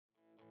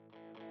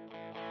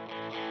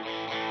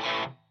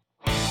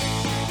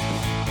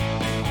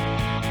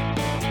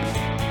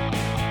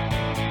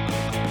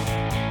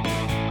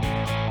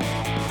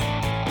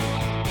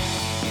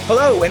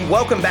Hello, and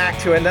welcome back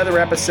to another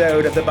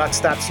episode of The Buck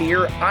Stops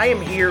Here. I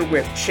am here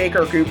with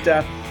Shekhar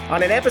Gupta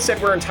on an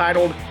episode we're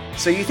entitled,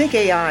 So You Think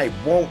AI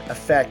Won't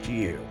Affect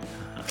You?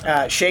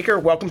 Shekhar,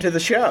 welcome to the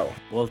show.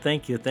 Well,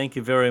 thank you. Thank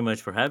you very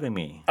much for having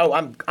me. Oh,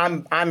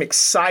 I'm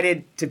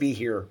excited to be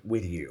here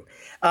with you.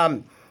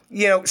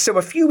 So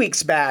a few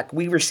weeks back,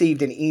 we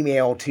received an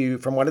email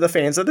from one of the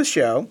fans of the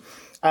show,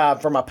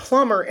 from a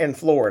plumber in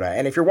Florida.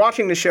 And if you're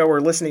watching the show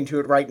or listening to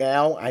it right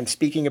now, I'm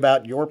speaking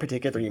about your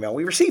particular email.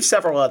 We received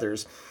several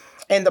others.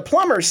 And the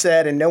plumber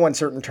said in no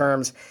uncertain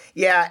terms,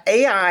 yeah,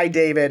 AI,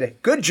 David,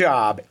 good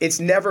job. It's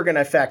never going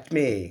to affect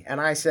me.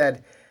 And I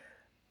said,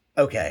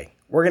 okay,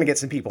 we're going to get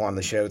some people on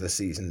the show this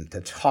season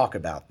to talk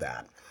about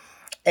that.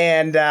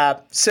 And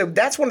so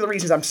that's one of the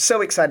reasons I'm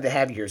so excited to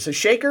have you here. So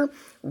Shekhar,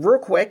 real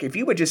quick, if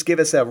you would just give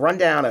us a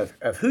rundown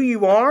of who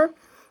you are,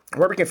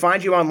 where we can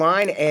find you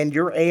online, and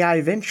your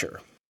AI venture.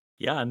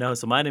 Yeah, no,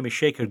 so my name is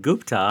Shekhar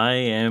Gupta. I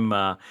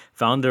am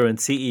founder and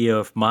CEO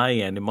of My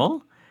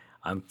Animal.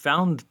 I'm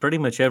found pretty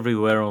much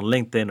everywhere on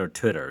LinkedIn or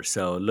Twitter.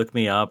 So look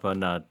me up on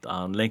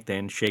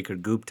LinkedIn,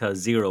 Shekhar Gupta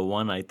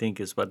 01, I think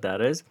is what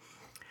that is.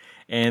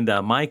 And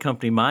my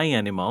company, My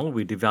Animal,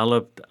 we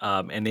developed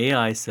an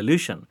AI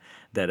solution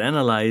that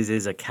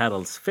analyzes a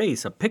cattle's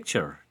face, a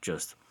picture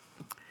just,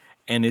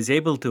 and is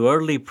able to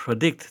early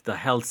predict the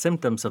health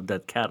symptoms of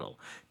that cattle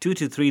 2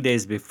 to 3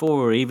 days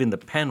before even the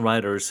pen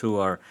riders who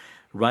are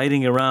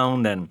riding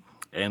around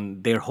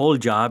and their whole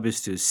job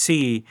is to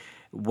see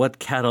what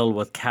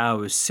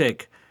cow is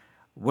sick.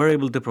 We're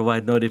able to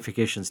provide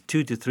notifications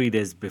 2 to 3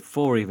 days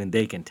before even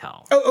they can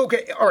tell. Oh,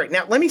 okay. All right.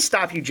 Now, let me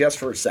stop you just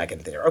for a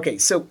second there. Okay,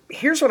 so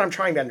here's what I'm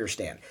trying to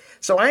understand.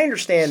 So I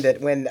understand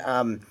that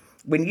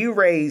when you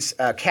raise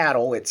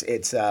cattle,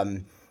 it's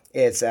under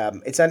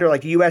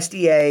like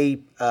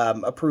USDA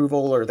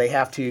approval, or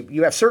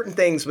you have certain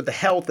things with the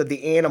health of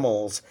the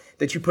animals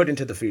that you put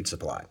into the food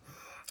supply.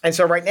 And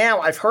so right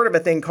now, I've heard of a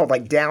thing called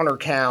like downer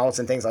cows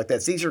and things like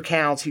this. These are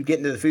cows who get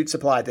into the food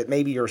supply that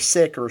maybe are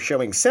sick or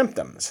showing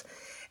symptoms.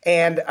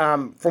 And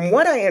from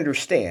what I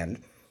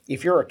understand,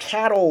 if you're a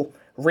cattle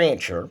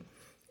rancher,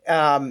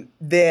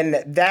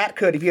 then that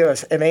could, if you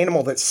have an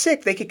animal that's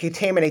sick, they could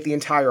contaminate the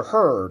entire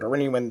herd or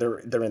anyone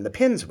they're in the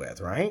pens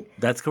with, right?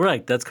 That's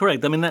correct.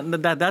 I mean,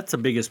 that's the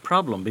biggest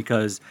problem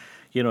because,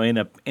 in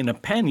a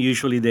pen,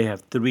 usually they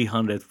have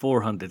 300,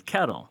 400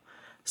 cattle.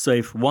 So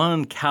if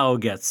one cow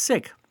gets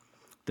sick,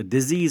 the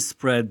disease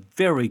spread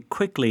very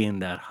quickly in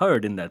that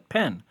herd, in that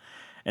pen.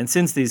 And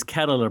since these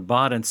cattle are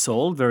bought and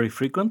sold very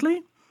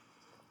frequently,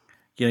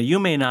 you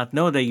may not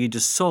know that you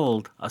just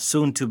sold a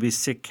soon-to-be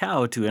sick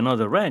cow to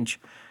another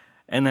ranch,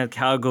 and that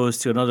cow goes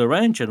to another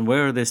ranch, and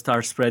where they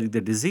start spreading the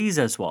disease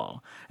as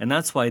well. And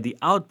that's why the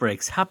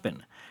outbreaks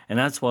happen. And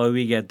that's why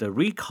we get the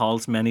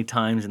recalls many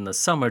times in the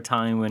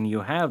summertime when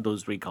you have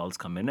those recalls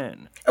coming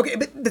in. Okay,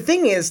 but the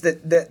thing is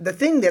that the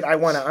thing that I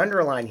want to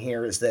underline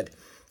here is that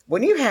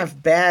when you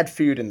have bad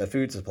food in the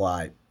food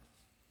supply,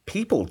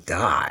 people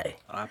die.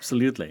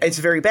 Absolutely. It's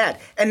very bad.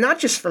 And not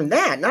just from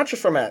that, not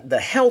just from the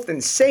health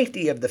and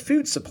safety of the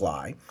food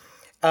supply.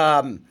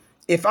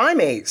 If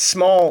I'm a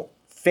small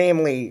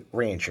family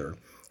rancher,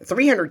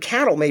 300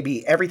 cattle may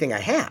be everything I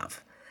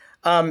have.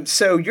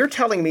 So you're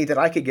telling me that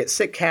I could get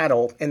sick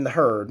cattle in the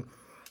herd,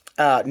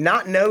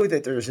 not know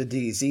that there's a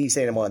disease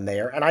animal in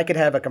there, and I could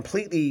have a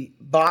completely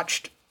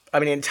botched,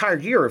 an entire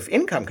year of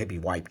income could be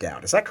wiped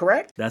out. Is that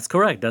correct? That's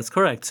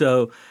correct.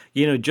 So,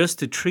 just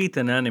to treat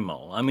an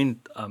animal,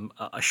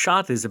 a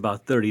shot is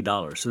about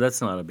 $30, so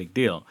that's not a big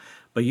deal.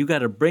 But you got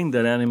to bring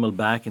that animal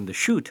back in the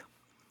chute.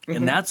 Mm-hmm.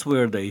 And that's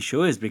where the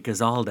issue is, because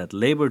all that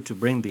labor to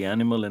bring the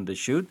animal in the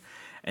chute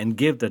and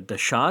give the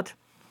shot,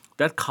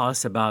 that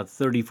costs about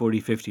 $30,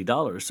 $40,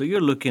 $50. So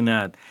you're looking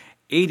at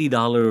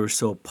 $80 or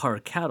so per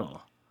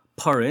cattle,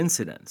 per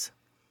incidence.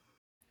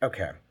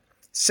 Okay.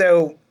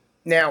 So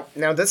Now,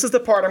 this is the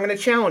part I'm going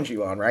to challenge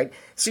you on, right?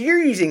 So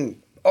you're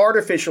using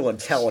artificial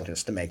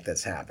intelligence to make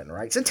this happen,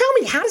 right? So tell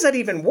me, how does that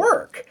even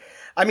work?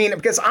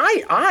 Because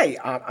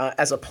I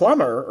as a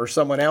plumber or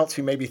someone else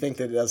who maybe think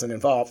that it doesn't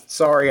involve,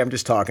 sorry, I'm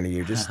just talking to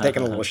you, just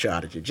taking a little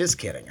shot at you, just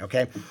kidding,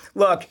 okay?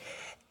 Look,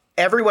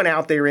 everyone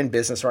out there in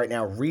business right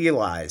now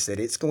realize that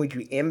it's going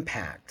to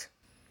impact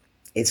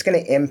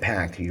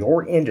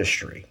your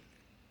industry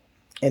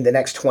in the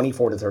next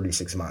 24 to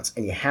 36 months.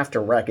 And you have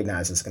to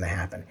recognize it's going to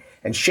happen.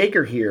 And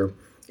Shekhar here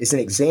is an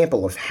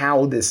example of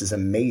how this is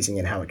amazing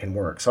and how it can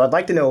work. So I'd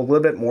like to know a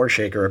little bit more,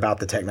 Shekhar, about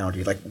the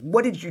technology. Like,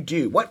 what did you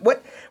do?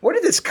 Where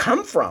did this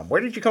come from? Where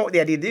did you come up with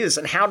the idea to do this?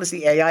 And how does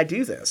the AI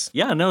do this?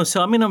 Yeah, no.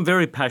 So, I'm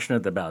very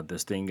passionate about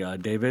this thing,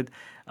 David,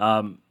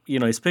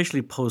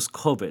 especially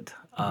post-COVID.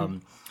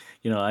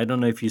 I don't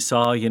know if you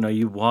saw,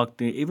 you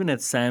walked, even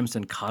at Sam's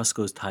and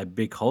Costco's type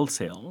big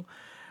wholesale,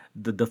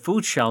 the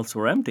food shelves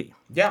were empty.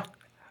 Yeah.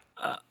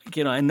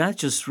 And that's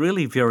just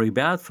really very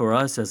bad for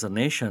us as a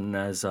nation,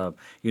 as a,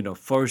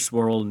 first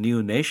world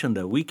new nation,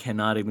 that we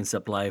cannot even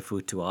supply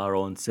food to our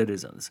own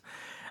citizens.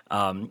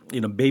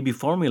 Baby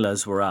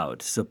formulas were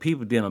out. So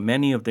people,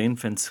 many of the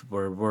infants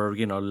were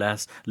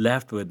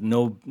left with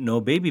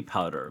no baby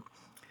powder.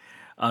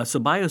 So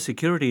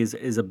biosecurity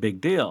is a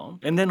big deal.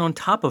 And then on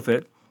top of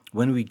it,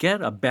 when we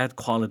get a bad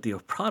quality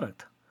of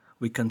product,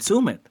 we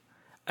consume it,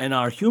 and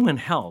our human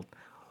health,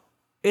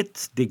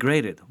 it's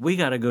degraded. We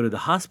got to go to the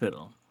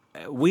hospital.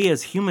 We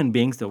as human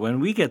beings, that when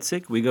we get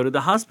sick, we go to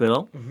the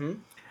hospital.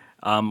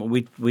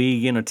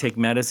 We take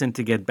medicine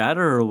to get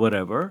better or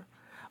whatever,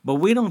 but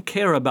we don't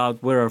care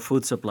about where our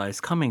food supply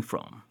is coming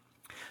from.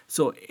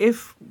 So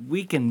if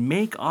we can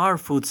make our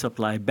food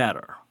supply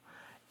better,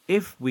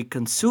 if we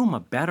consume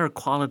a better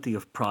quality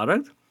of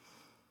product,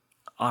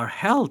 our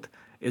health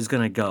is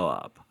going to go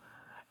up.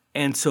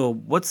 And so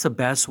what's the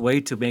best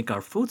way to make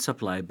our food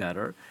supply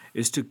better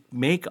is to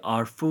make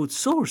our food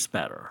source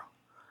better.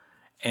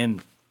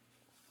 And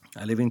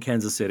I live in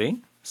Kansas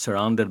City,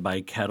 surrounded by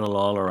cattle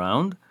all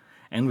around,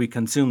 and we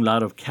consume a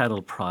lot of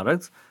cattle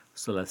products.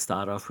 So let's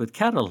start off with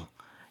cattle.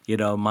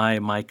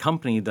 My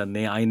company,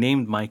 I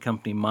named my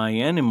company My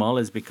Animal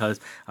is because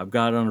I've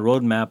got on a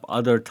roadmap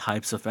other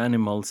types of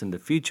animals in the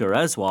future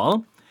as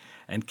well.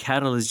 And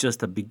cattle is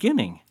just a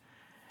beginning.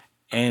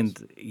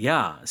 And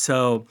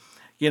it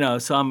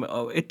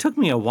took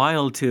me a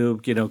while to,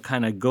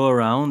 kind of go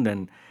around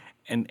and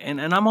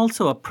I'm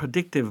also a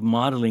predictive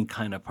modeling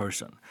kind of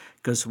person,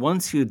 because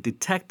once you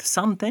detect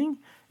something,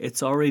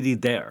 it's already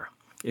there.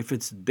 If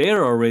it's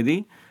there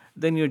already,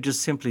 then you're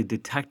just simply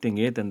detecting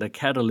it and the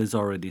cattle is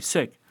already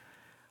sick.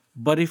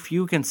 But if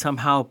you can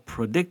somehow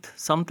predict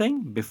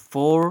something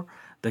before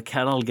the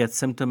cattle gets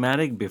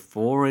symptomatic,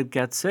 before it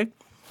gets sick,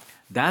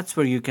 that's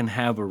where you can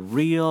have a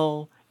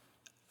real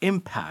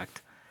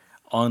impact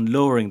on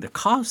lowering the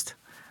cost,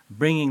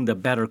 bringing the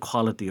better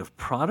quality of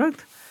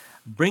product,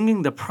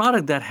 bringing the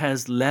product that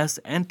has less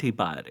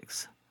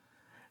antibiotics.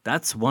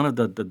 That's one of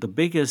the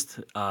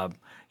biggest,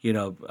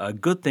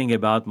 good thing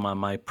about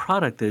my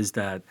product is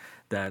that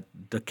the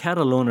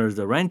cattle owners,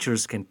 the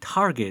ranchers can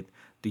target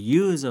the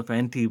use of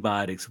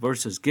antibiotics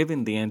versus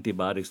giving the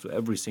antibiotics to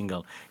every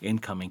single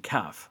incoming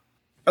calf.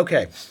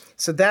 Okay,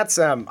 so that's,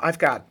 I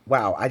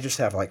just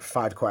have like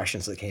 5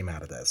 questions that came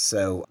out of this.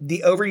 So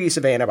the overuse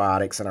of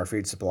antibiotics in our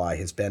food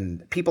supply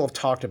people have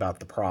talked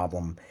about the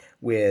problem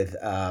with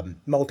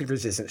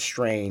multi-resistant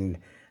strain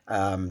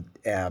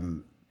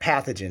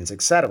pathogens,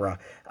 et cetera,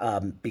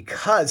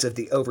 because of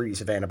the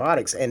overuse of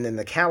antibiotics. And then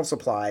the cattle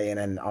supply and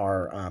then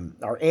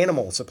our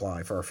animal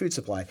supply for our food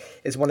supply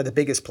is one of the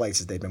biggest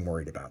places they've been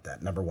worried about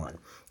that, number one.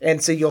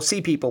 And so you'll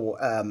see people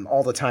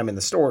all the time in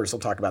the stores, they'll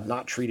talk about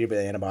not treated with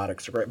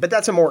antibiotics, but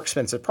that's a more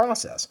expensive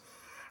process.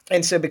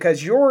 And so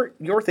because your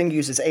thing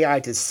uses AI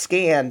to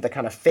scan the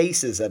kind of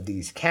faces of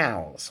these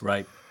cows,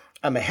 right,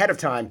 ahead of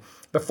time,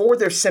 before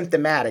they're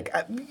symptomatic,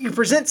 you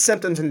present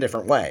symptoms in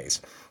different ways.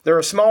 There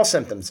are small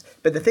symptoms,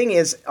 but the thing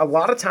is, a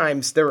lot of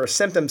times there are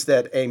symptoms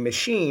that a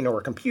machine or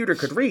a computer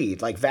could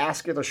read, like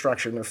vascular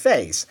structure in their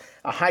face,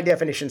 a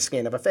high-definition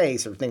scan of a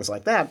face, or things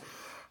like that.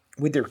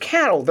 With their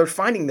cattle, they're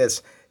finding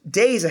this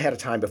days ahead of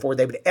time before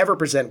they would ever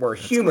present where a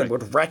human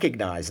would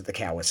recognize that the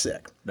cow is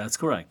sick. That's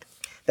correct.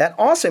 That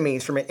also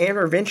means, from an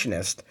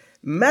interventionist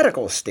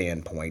medical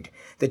standpoint,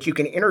 that you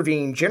can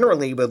intervene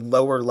generally with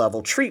lower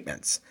level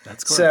treatments.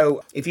 That's correct.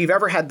 So if you've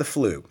ever had the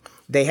flu,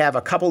 they have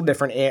a couple of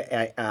different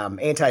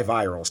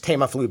antivirals,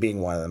 Tamiflu being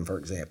one of them, for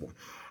example.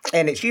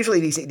 And it's usually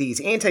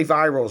these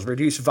antivirals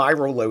reduce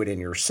viral load in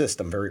your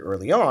system very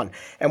early on.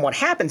 And what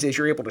happens is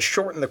you're able to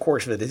shorten the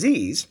course of the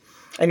disease,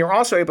 and you're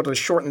also able to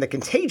shorten the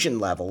contagion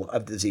level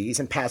of disease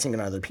and passing it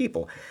on other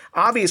people.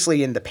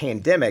 Obviously, in the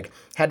pandemic,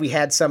 had we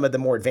had some of the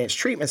more advanced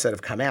treatments that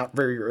have come out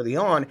very early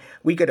on,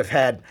 we could have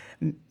had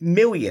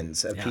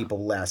millions of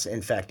people less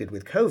infected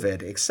with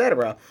COVID, et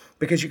cetera,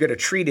 because you could have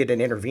treated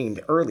and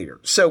intervened earlier.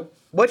 So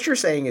what you're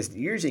saying is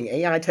using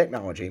AI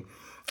technology,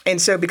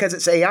 and so because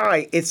it's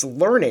AI, it's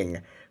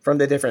learning from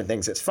the different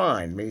things it's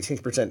fine, maybe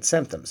 16%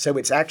 symptoms. So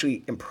it's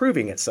actually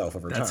improving itself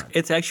over time.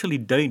 It's actually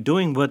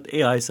doing what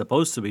AI is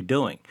supposed to be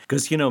doing.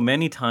 Because,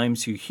 many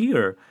times you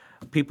hear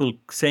people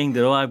saying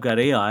that, I've got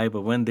AI,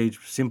 but when they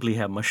simply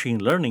have machine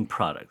learning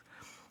product.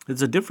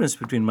 There's a difference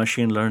between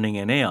machine learning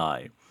and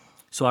AI.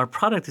 So our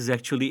product is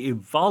actually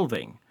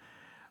evolving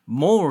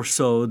more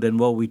so than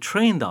what we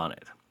trained on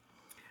it.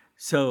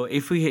 So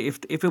if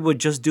it would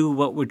just do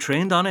what we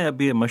trained on it, it'd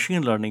be a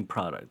machine learning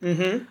product.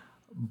 Mm-hmm.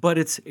 But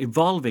it's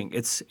evolving.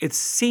 It's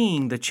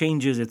seeing the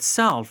changes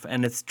itself,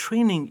 and it's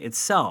training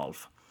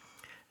itself.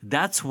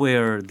 That's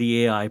where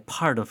the AI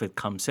part of it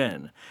comes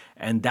in.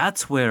 And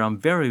that's where I'm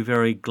very,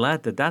 very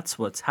glad that that's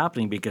what's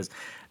happening, because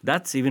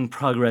that's even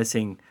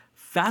progressing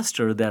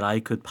faster than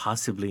I could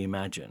possibly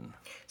imagine.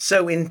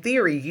 So in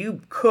theory,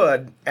 you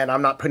could, and I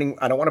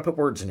don't want to put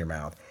words in your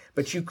mouth,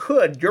 but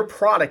your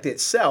product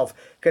itself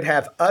could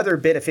have other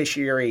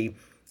beneficiary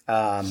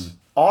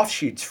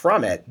offshoots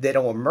from it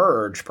that'll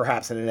emerge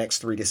perhaps in the next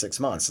 3 to 6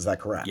 months. Is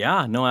that correct?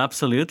 Yeah, no,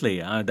 absolutely.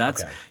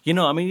 That's, okay.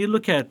 You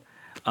look at,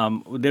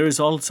 there is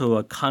also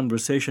a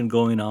conversation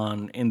going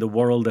on in the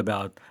world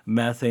about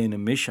methane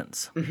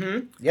emissions.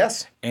 Mm-hmm.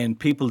 Yes. And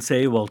people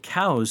say, well,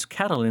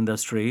 cattle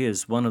industry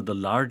is one of the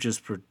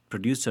largest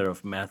producer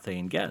of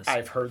methane gas.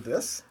 I've heard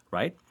this.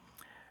 Right?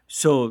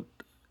 So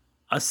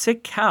a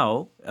sick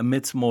cow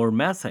emits more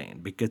methane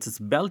because it's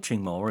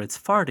belching more, it's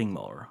farting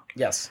more.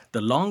 Yes.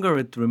 The longer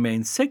it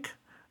remains sick,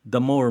 the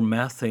more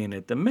methane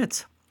it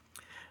emits.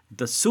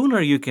 The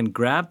sooner you can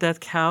grab that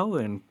cow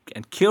and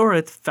cure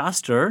it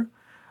faster,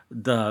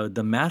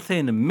 the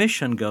methane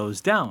emission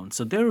goes down.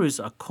 So there is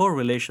a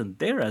correlation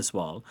there as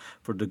well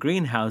for the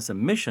greenhouse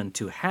emission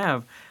to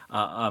have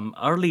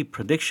early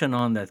prediction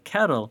on that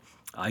cattle,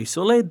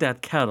 isolate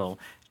that cattle,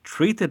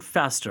 treat it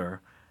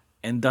faster,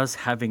 and thus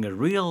having a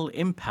real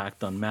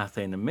impact on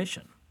methane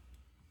emission.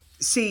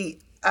 See,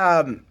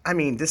 I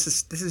mean, this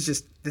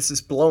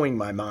is blowing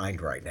my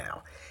mind right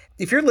now.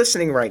 If you're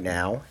listening right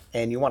now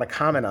and you want to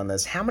comment on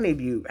this, how many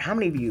of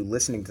you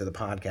listening to the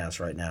podcast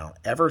right now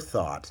ever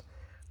thought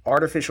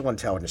artificial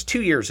intelligence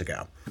 2 years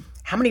ago?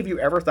 How many of you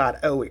ever thought,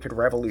 oh, it could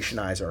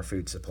revolutionize our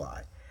food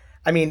supply?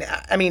 I mean,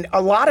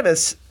 a lot of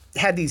us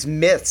had these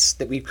myths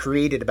that we've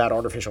created about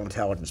artificial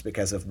intelligence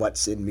because of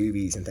what's in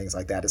movies and things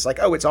like that. It's like,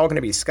 oh, it's all going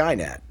to be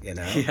Skynet, you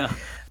know? Yeah.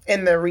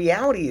 And the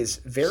reality is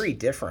very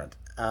different.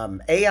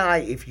 AI,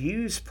 if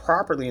used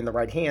properly in the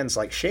right hands,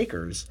 like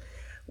Shekhar's,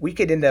 we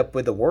could end up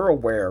with a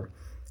world where,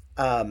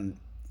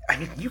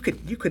 you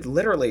could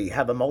literally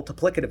have a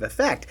multiplicative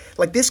effect.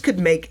 Like this could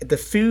make the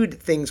food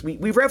things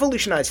we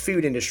revolutionized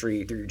food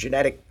industry through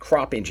genetic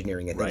crop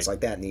engineering and things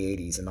like that in the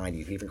 80s and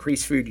 90s. We've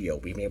increased food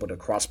yield. We've been able to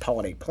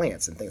cross-pollinate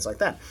plants and things like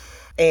that.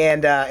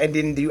 And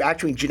then do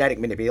actually genetic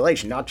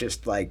manipulation, not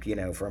just like,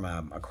 from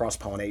a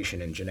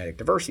cross-pollination and genetic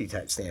diversity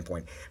type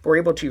standpoint. But we're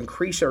able to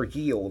increase our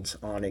yields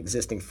on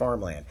existing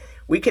farmland.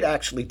 We could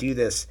actually do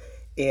this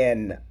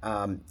in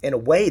a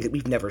way that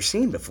we've never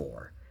seen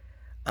before,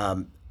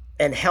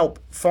 and help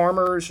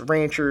farmers,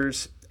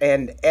 ranchers,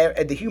 and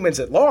the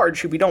humans at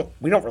large, who we don't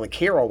really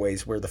care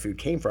always where the food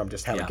came from,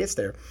 just how it gets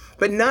there.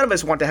 But none of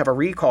us want to have a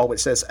recall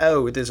which says,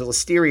 oh, there's a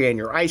listeria in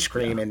your ice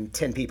cream and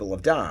 10 people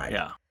have died.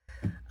 Yeah.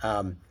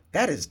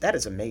 That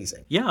is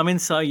amazing. Yeah, I mean,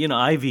 so,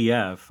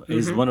 IVF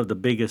is one of the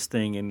biggest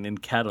thing in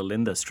cattle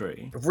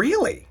industry.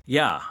 Really?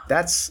 Yeah.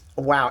 That's,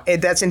 wow.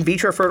 And that's in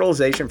vitro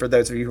fertilization for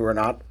those of you who are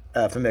not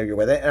familiar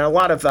with it. And a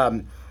lot of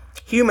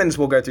humans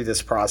will go through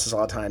this process a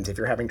lot of times if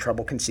you're having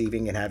trouble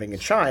conceiving and having a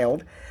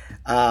child,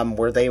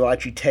 where they will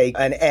actually take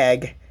an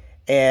egg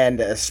and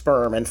a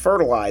sperm and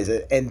fertilize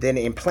it and then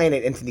implant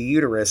it into the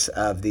uterus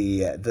of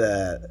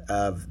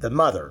the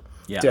mother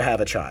to have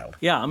a child.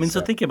 Yeah, I mean,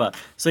 so think about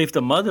it. So if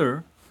the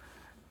mother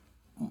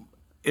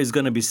is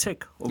going to be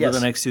sick over the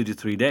next 2 to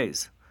 3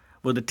 days,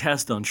 well, the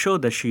tests don't show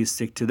that she's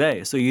sick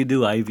today. So you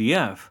do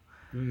IVF.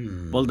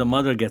 Well, the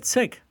mother gets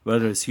sick,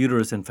 whether it's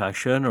uterus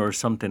infection or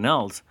something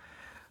else.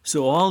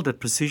 So all the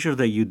procedure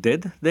that you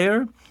did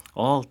there,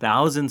 all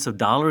thousands of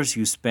dollars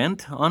you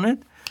spent on it,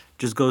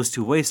 just goes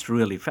to waste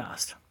really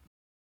fast.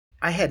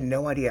 I had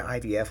no idea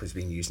IVF was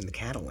being used in the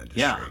cattle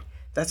industry. Yeah.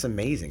 That's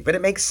amazing. But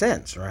it makes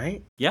sense,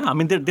 right? Yeah, I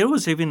mean, there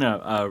was even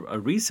a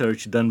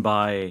research done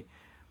by,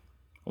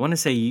 I want to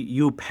say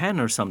UPenn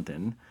or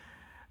something,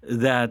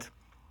 that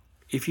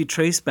if you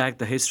trace back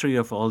the history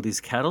of all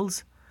these cattle,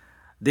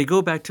 they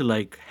go back to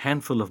like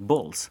handful of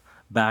bulls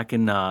back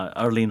in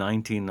early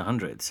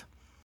 1900s.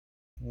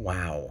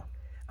 Wow.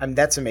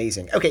 That's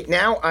amazing. Okay,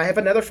 now I have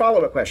another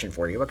follow-up question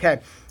for you.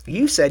 Okay,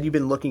 you said you've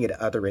been looking at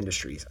other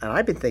industries, and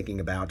I've been thinking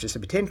about, just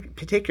in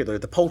particular,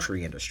 the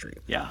poultry industry.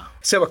 Yeah.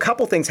 So a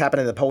couple things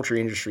happened in the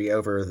poultry industry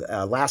over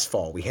last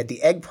fall. We had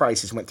the egg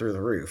prices went through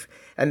the roof,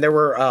 and there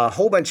were a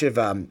whole bunch of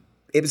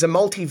it was a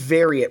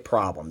multivariate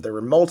problem. There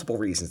were multiple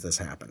reasons this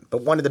happened.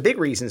 But one of the big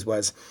reasons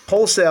was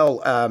wholesale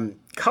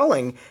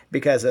culling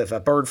because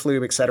of bird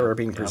flu, et cetera,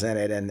 being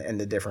presented and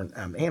the different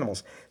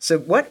animals. So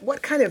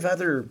what kind of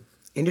other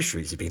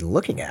industries have you been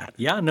looking at?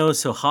 Yeah, no,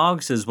 so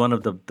hogs is one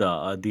of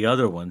the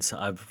other ones.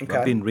 I've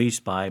been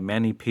reached by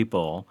many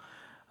people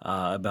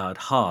about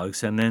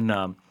hogs. And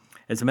then,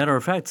 as a matter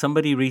of fact,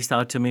 somebody reached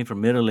out to me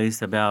from Middle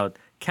East about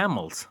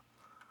camels.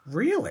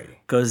 Really?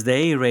 Because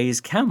they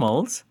raise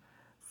camels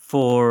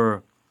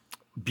for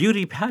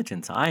beauty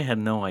pageants. I had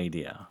no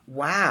idea.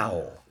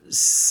 Wow.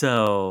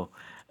 So,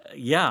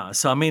 yeah.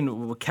 So, I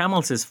mean,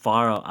 camels is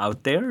far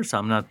out there, so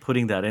I'm not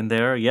putting that in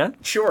there yet.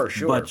 Sure.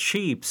 But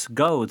sheep,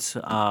 goats,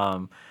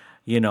 hogs.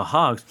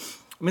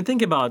 I mean,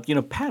 think about,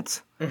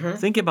 pets. Mm-hmm.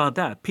 Think about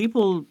that.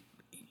 People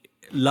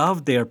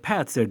love their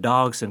pets, their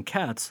dogs and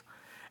cats,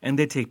 and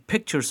they take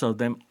pictures of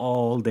them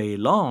all day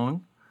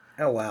long.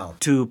 Oh, wow.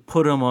 To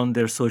put them on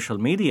their social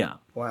media.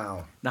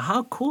 Wow. Now,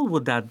 how cool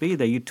would that be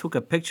that you took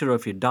a picture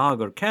of your dog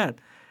or cat,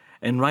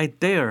 and right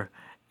there,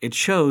 it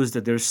shows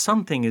that there's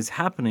something is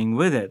happening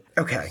with it.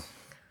 Okay.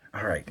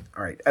 All right.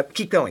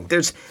 Keep going.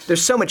 There's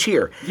so much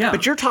here. Yeah.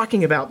 But you're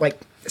talking about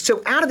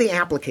so out of the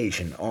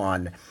application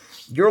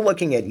you're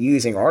looking at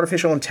using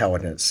artificial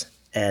intelligence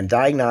and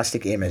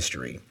diagnostic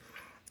imagery,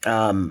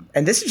 and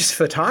this is just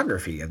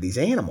photography of these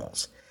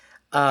animals.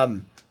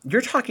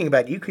 You're talking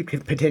about you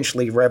could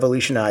potentially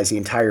revolutionize the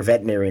entire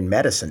veterinarian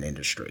medicine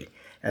industry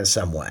in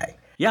some way.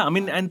 Yeah, I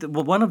mean, and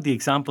one of the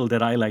examples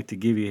that I like to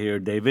give you here,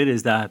 David,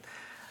 is that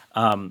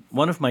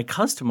one of my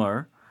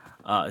customer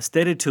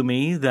stated to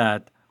me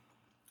that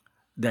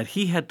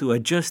he had to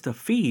adjust the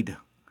feed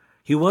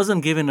He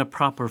wasn't given a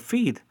proper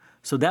feed,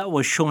 so that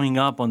was showing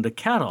up on the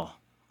cattle.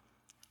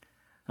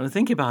 And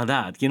think about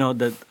that.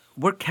 That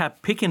we're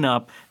kept picking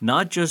up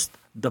not just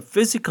the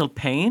physical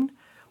pain,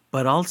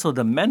 but also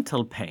the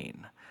mental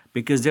pain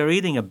because they're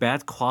eating a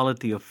bad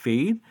quality of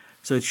feed.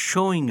 So it's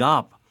showing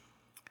up.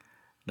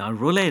 Now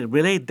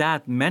relate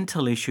that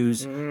mental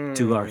issues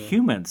to our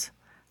humans.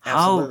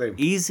 Absolutely. How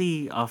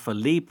easy of a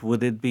leap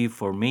would it be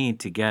for me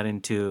to get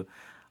into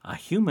a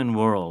human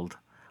world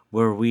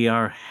where we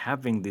are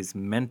having these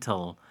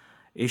mental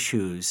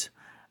issues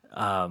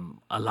a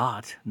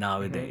lot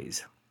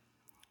nowadays?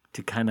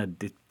 To kind of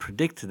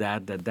predict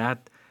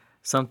that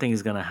something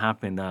is going to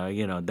happen,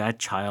 that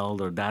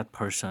child or that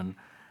person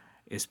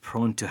is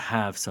prone to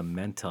have some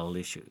mental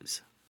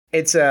issues.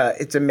 It's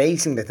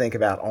amazing to think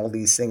about all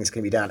these things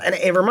can be done, and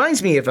it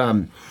reminds me of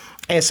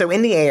and so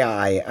in the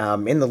AI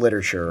in the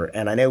literature,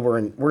 and I know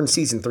we're in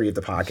season 3 of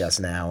the podcast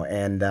now,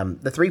 and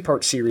the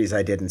 3-part series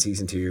I did in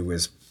season 2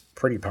 was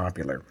pretty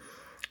popular,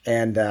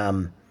 and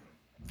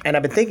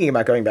I've been thinking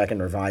about going back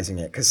and revising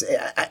it because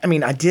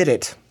I did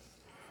it.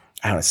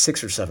 I don't know,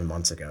 6 or 7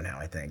 months ago now,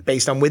 I think,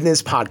 based on when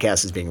this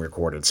podcast is being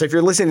recorded. So if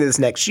you're listening to this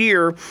next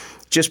year,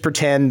 just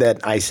pretend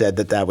that I said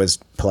that was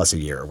plus a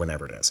year or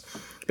whenever it is.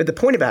 But the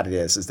point about it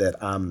is that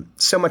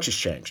so much has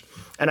changed.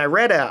 And I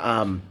read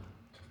I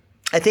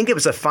think it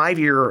was a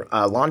 5-year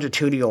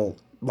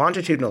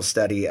longitudinal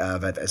study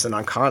as an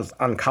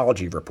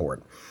oncology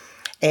report.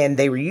 And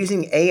they were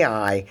using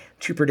AI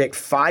to predict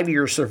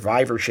 5-year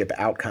survivorship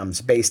outcomes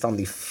based on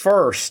the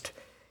first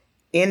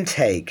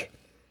intake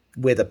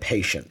with a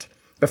patient.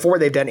 Before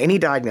they've done any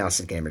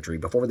diagnostic imagery,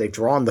 before they've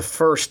drawn the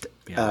first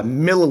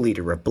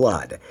milliliter of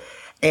blood.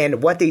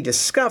 And what they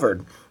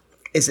discovered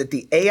is that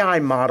the AI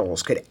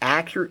models could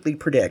accurately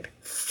predict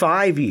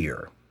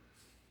 5-year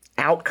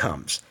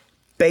outcomes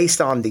based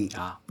on the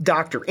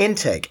doctor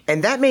intake.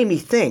 And that made me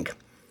think,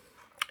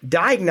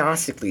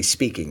 diagnostically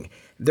speaking,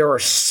 there are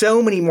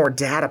so many more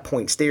data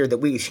points there that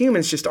we as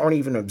humans just aren't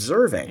even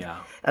observing. Yeah.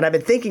 And I've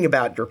been thinking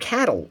about your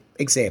cattle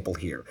example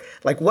here.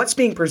 Like what's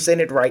being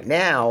presented right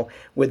now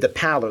with the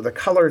pallor, the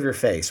color of your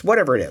face,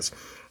 whatever it is,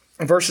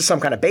 versus some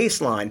kind of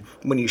baseline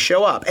when you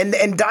show up.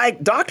 And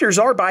doctors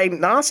are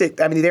diagnostic.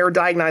 They're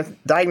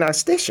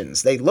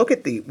diagnosticians. They look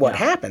at what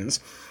happens,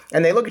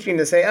 and they look at you and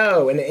they say,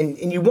 oh,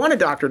 and you want a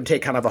doctor to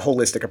take kind of a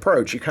holistic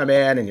approach. You come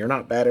in and you're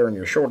not better and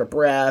you're short of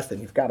breath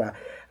and you've got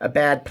a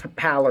bad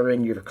pallor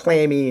and you're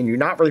clammy and you're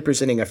not really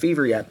presenting a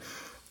fever yet.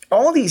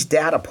 All these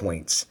data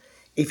points,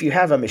 if you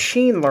have a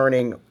machine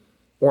learning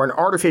or an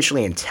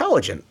artificially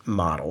intelligent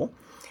model,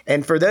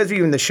 and for those of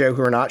you in the show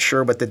who are not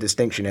sure what the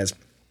distinction is,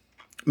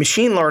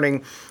 machine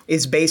learning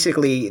is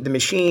basically the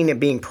machine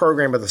being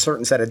programmed with a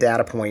certain set of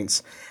data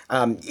points.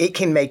 It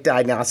can make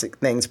diagnostic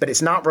things, but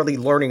it's not really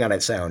learning on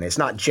its own. It's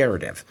not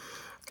generative.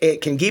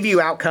 It can give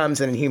you outcomes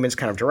and humans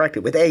kind of direct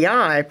it. With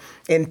AI,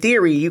 in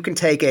theory, you can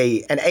take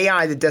an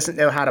AI that doesn't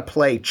know how to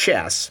play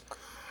chess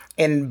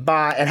and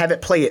have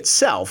it play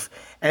itself.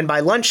 And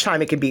by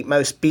lunchtime, it can beat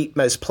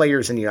most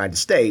players in the United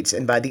States.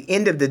 And by the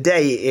end of the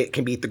day, it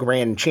can beat the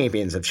grand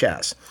champions of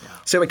chess. Yeah.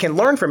 So it can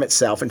learn from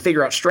itself and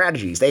figure out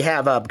strategies. They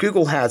have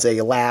Google has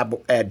a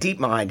lab at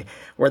DeepMind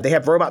where they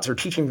have robots who are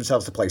teaching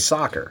themselves to play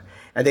soccer.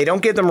 And they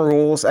don't give them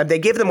rules. They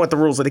give them what the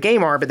rules of the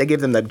game are, but they give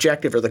them the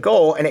objective or the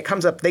goal. And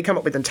they come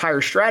up with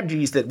entire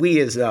strategies that we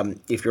as,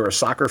 if you're a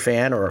soccer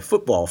fan or a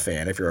football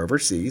fan, if you're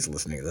overseas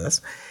listening to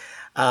this,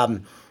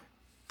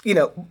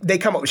 they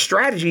come up with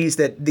strategies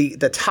that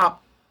the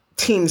top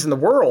teams in the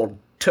world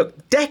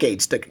took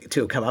decades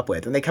to come up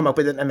with, and they come up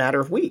with it in a matter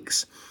of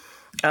weeks.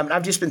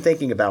 I've just been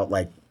thinking about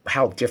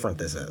how different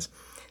this is.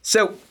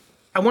 So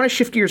I want to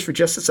shift gears for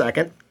just a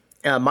second.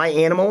 My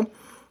animal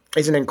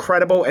is an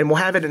incredible, and we'll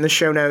have it in the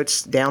show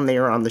notes down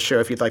there on the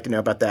show if you'd like to know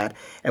about that.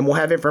 And we'll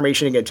have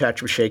information to get in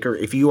touch with Shekhar.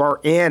 If you are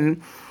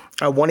in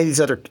one of these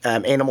other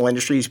animal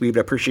industries, we would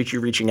appreciate you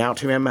reaching out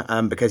to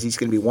him because he's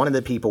going to be one of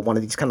the people, one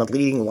of these kind of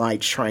leading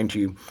lights trying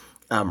to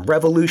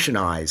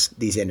revolutionize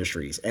these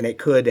industries. And it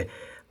could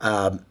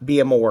be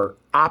a more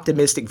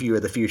optimistic view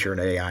of the future in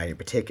AI in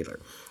particular.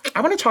 I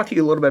want to talk to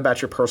you a little bit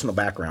about your personal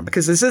background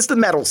because this is the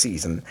medal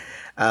season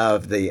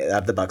of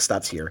the buck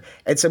stops here.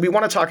 And so we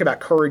want to talk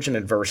about courage and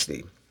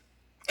adversity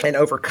and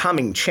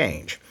overcoming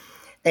change.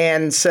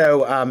 And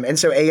so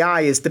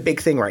AI is the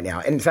big thing right now.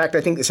 And in fact,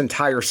 I think this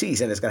entire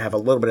season is going to have a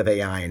little bit of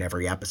AI in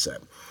every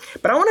episode.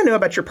 But I want to know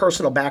about your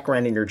personal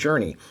background and your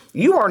journey.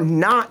 You are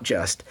not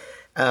just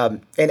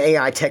an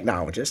AI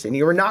technologist, and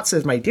you were not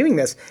somebody doing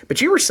this, but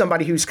you were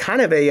somebody who's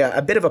kind of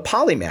a bit of a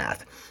polymath.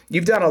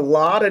 You've done a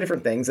lot of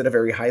different things at a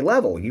very high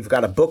level. You've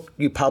got a book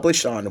you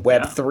published on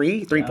Web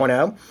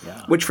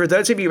 3.0, which for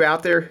those of you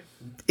out there,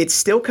 it's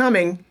still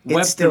coming.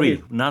 Web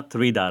 3, not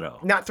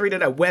 3.0. Not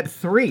 3.0, Web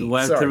 3.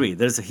 Web 3.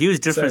 There's a huge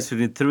difference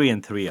between 3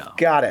 and 3.0.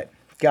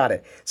 Got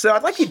it. So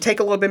I'd like you to take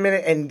a little bit of a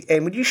minute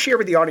and would you share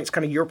with the audience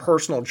kind of your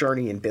personal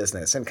journey in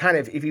business and kind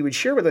of, if you would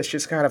share with us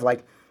just kind of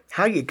like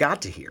how you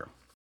got to here.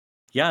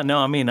 Yeah, no,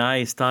 I mean,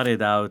 I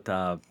started out,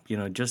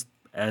 just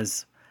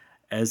as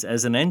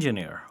an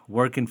engineer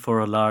working for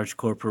a large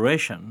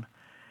corporation.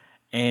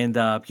 and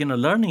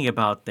learning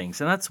about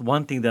things. And that's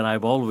one thing that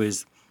I've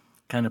always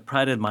kind of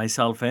prided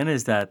myself in,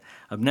 is that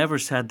I've never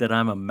said that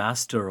I'm a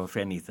master of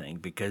anything,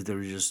 because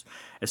there's just,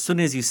 as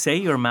soon as you say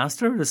you're a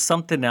master, there's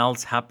something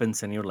else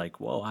happens and you're like,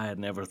 whoa, I had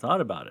never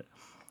thought about it.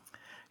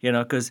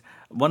 Because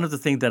one of the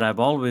things that I've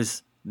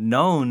always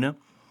known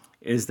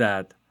is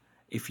that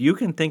if you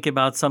can think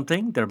about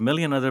something, there are a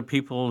million other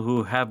people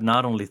who have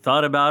not only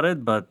thought about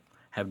it, but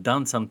have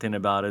done something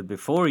about it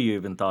before you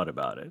even thought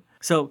about it.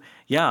 So,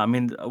 yeah, I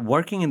mean,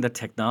 working in the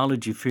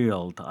technology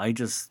field, I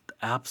just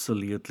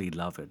absolutely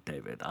love it,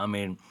 David. I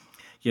mean,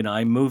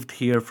 I moved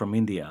here from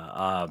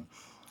India.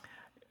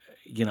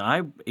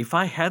 If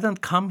I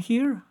hadn't come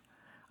here,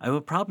 I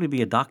would probably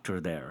be a doctor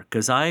there,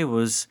 because I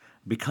was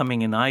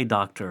becoming an eye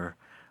doctor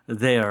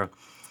there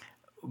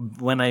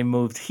when I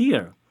moved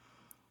here.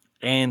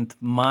 And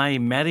my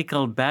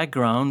medical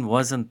background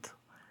wasn't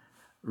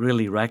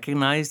really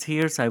recognized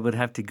here, so I would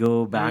have to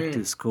go back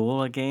to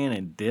school again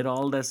and did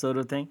all that sort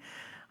of thing.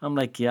 I'm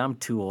like, yeah, I'm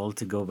too old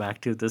to go back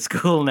to the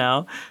school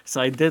now.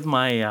 So I did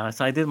my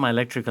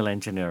electrical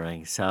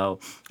engineering. So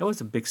it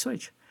was a big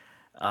switch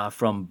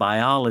from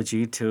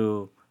biology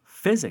to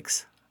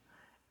physics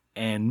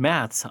and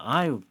maths.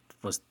 I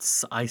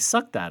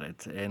sucked at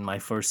it in my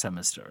first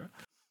semester,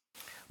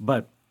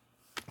 but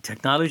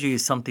technology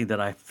is something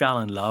that I fell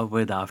in love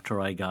with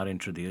after I got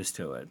introduced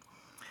to it.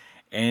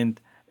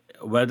 And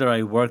whether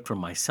I worked for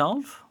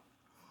myself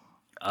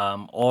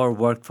or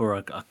worked for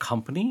a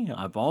company,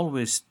 I've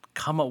always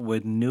come up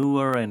with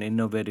newer and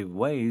innovative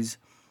ways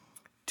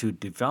to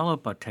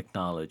develop a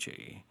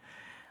technology.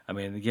 I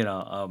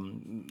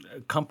mean,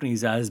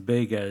 companies as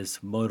big as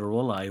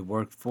Motorola, I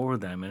worked for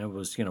them, and it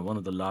was, one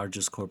of the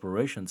largest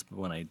corporations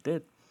when I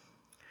did.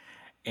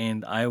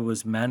 And I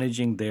was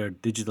managing their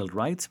digital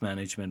rights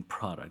management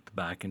product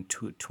back in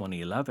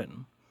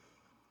 2011.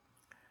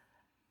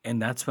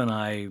 And that's when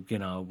I,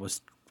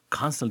 was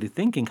constantly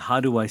thinking,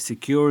 how do I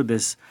secure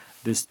this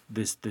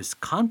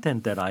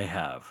content that I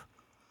have?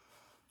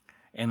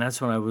 And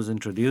that's when I was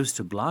introduced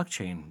to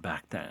blockchain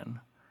back then.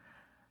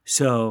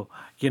 So,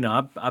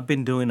 I've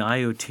been doing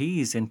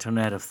IoTs,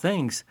 Internet of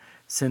Things,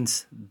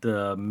 since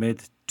the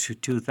mid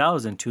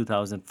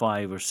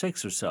 2005 or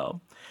 6 or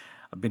so.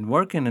 I've been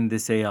working in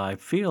this AI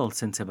field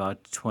since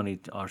about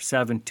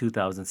 2007,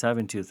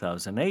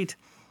 2008.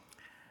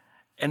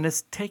 And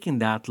it's taken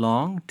that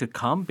long to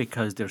come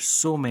because there's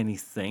so many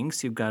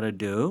things you've got to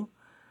do.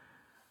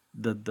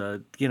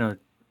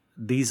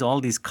 All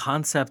these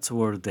concepts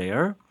were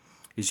there.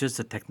 It's just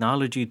the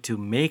technology to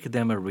make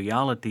them a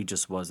reality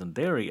just wasn't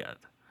there yet.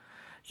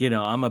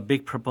 I'm a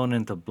big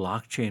proponent of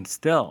blockchain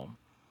still.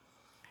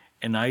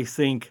 And I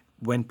think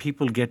when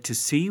people get to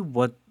see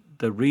what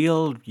the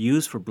real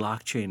use for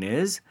blockchain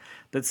is,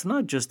 that's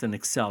not just an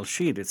Excel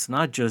sheet. It's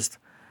not just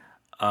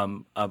a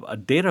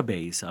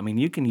database. I mean,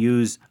 you can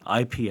use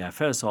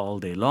IPFS all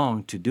day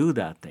long to do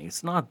that thing.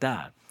 It's not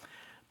that.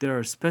 There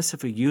are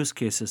specific use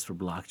cases for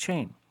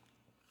blockchain.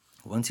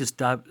 Once you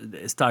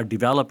start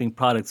developing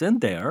products in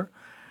there,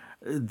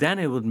 then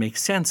it would make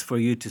sense for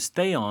you to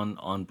stay on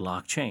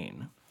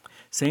blockchain.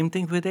 Same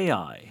thing with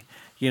AI.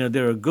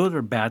 There are good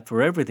or bad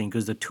for everything,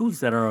 because the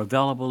tools that are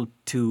available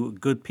to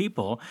good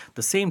people,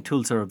 the same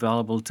tools are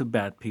available to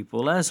bad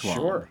people as well.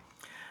 Sure.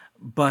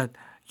 But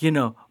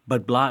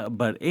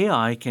but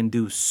AI can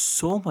do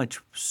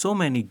so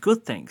many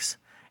good things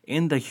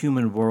in the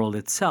human world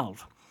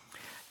itself.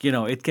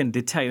 It can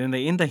detect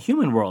in the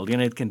human world.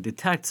 It can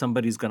detect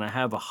somebody's going to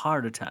have a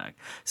heart attack.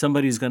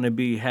 Somebody's going to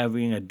be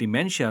having a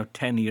dementia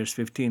 10 years,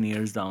 15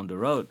 years down the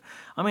road.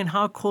 I mean,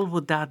 how cool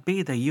would that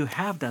be that you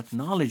have that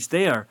knowledge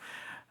there,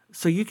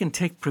 so you can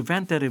take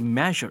preventative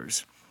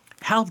measures,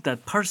 help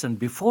that person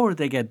before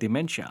they get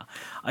dementia.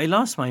 I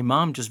lost my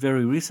mom just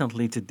very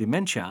recently to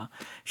dementia.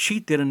 She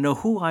didn't know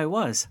who I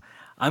was.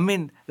 I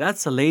mean,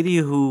 that's a lady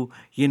who,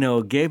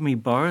 gave me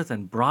birth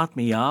and brought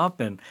me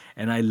up, and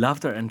I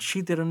loved her, and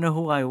she didn't know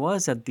who I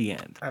was at the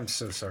end. I'm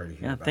so sorry to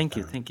hear about thank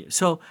you.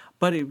 So,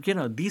 but,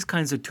 these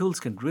kinds of tools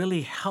can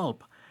really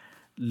help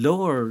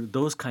lower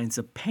those kinds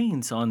of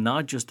pains on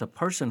not just a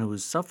person who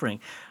is suffering,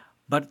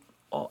 but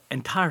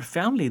entire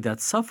family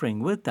that's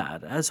suffering with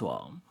that as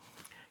well.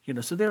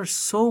 So there's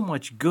so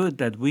much good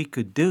that we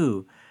could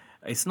do.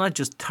 It's not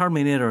just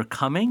Terminator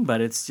coming,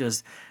 but it's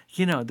just,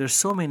 there's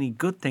so many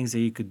good things that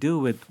you could do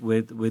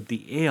with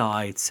the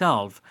AI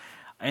itself.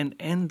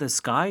 And the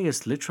sky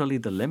is literally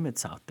the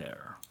limits out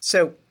there.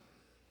 So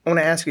I want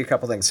to ask you a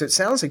couple things. So it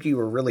sounds like you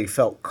were really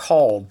felt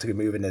called to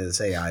move into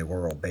this AI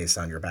world based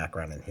on your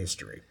background and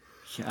history.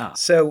 Yeah.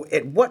 So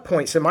at what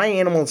point, so My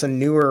Animal is a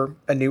newer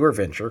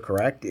venture,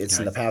 correct? It's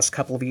in the past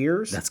couple of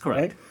years? That's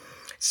correct. Right?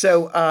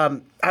 So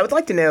I would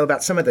like to know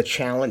about some of the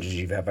challenges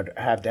you've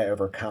had to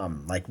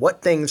overcome. Like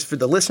what things, for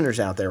the listeners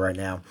out there right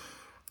now,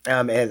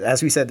 And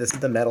as we said, this is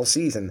the metal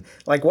season.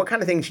 Like, what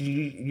kind of things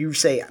you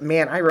say,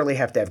 man, I really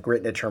have to have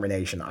grit and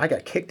determination. I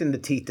got kicked in the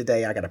teeth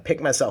today. I got to pick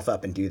myself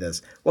up and do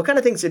this. What kind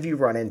of things have you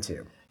run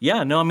into?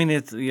 Yeah, no, I mean,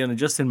 it's,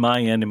 just in my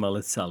animal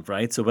itself,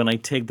 right? So when I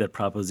take that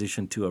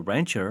proposition to a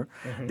rancher,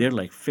 they're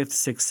like fifth,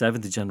 sixth,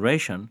 seventh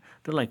generation.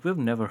 They're like, we've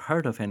never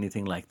heard of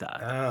anything like that.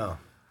 Oh,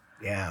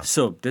 yeah.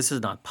 So this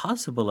is not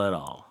possible at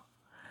all.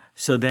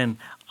 So then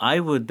I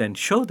would then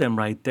show them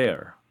right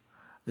there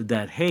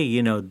that, hey,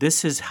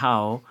 this is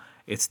how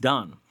it's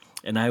done.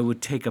 And I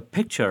would take a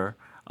picture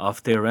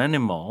of their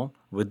animal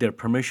with their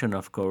permission,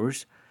 of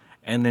course,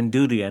 and then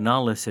do the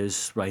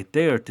analysis right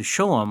there to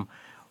show them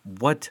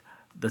what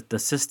the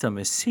system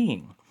is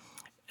seeing.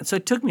 And so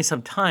it took me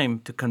some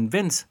time to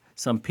convince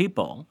some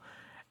people.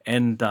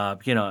 And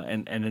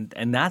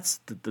and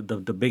that's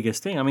the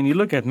biggest thing. I mean, you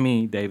look at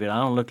me, David.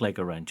 I don't look like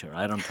a rancher.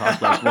 I don't talk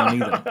like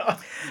one either.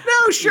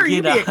 No, sure,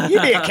 you'd be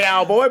a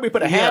cowboy. We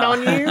put a hat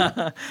on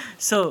you.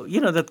 So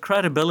that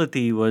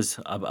credibility was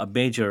a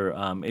major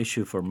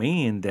issue for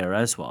me in there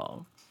as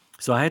well.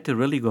 So I had to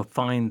really go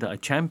find a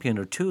champion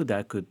or two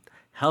that could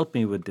help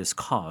me with this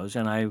cause,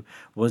 and I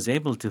was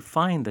able to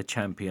find a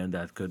champion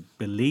that could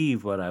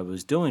believe what I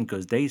was doing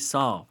because they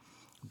saw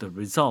the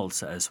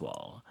results as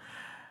well.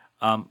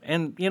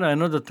 And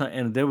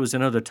there was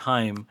another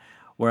time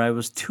where I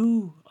was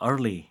too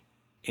early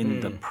in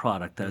the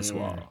product as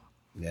well.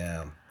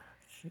 Yeah.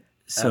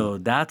 So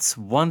that's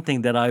one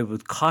thing that I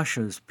would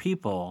caution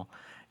people,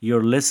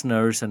 your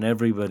listeners and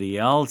everybody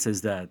else,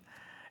 is that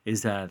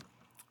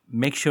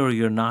make sure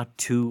you're not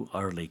too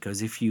early,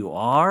 because if you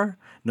are,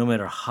 no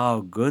matter how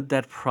good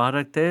that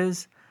product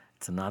is,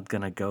 it's not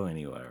going to go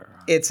anywhere.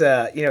 It's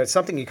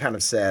something you kind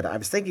of said. I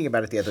was thinking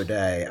about it the other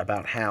day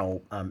about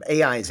how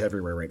AI is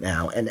everywhere right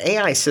now. And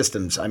AI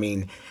systems, I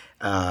mean,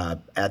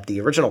 at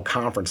the original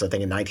conference, I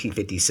think in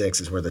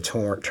 1956 is where the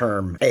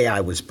term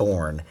AI was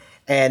born.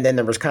 And then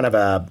there was kind of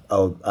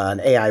an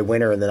AI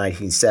winter in the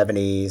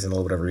 1970s and a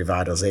little bit of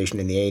revitalization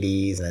in the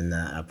 80s and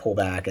a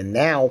pullback. And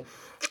now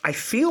I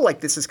feel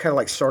like this is kind of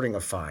like starting a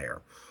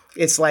fire.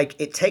 It's like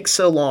it takes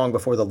so long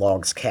before the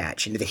logs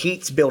catch. The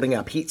heat's building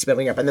up,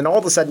 and then all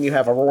of a sudden you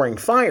have a roaring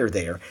fire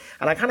there.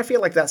 And I kind of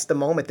feel like that's the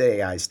moment that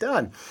AI is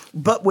done.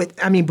 But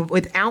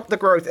without the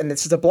growth, and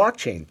this is a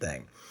blockchain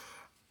thing.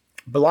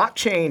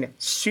 Blockchain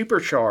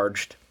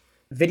supercharged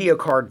video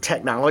card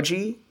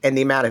technology and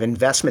the amount of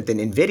investment that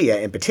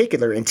NVIDIA, in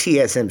particular, in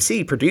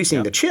TSMC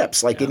producing the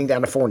chips, like getting down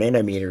to 4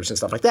 nanometers and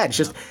stuff like that. It's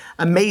just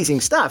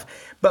amazing stuff.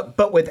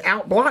 But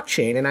without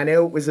blockchain, and I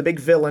know it was a big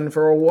villain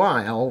for a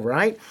while,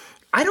 right?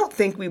 I don't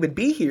think we would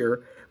be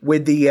here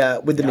with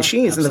the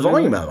machines and the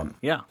volume of them.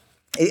 Yeah.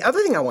 The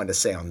other thing I wanted to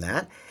say on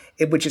that,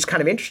 which is kind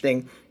of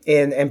interesting,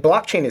 and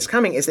blockchain is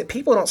coming, is that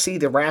people don't see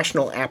the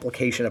rational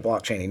application of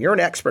blockchain. And you're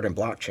an expert in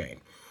blockchain.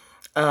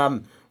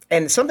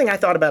 And something I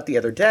thought about the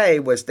other day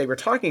was they were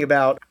talking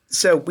about,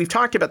 so we've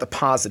talked about the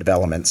positive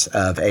elements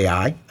of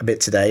AI a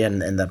bit today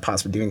and the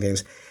positive doing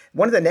things.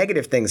 One of the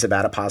negative things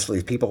about it possibly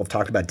is people have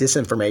talked about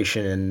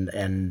disinformation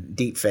and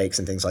deep fakes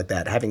and things like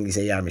that, having these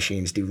AI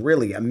machines do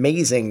really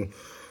amazing,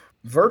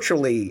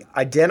 virtually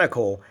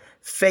identical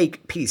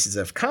fake pieces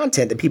of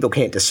content that people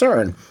can't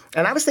discern.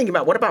 And I was thinking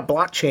about, what about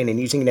blockchain and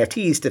using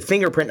NFTs to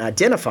fingerprint and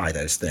identify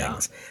those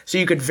things so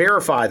you could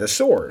verify the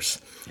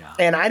source? Yeah.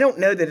 And I don't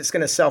know that it's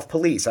going to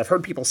self-police. I've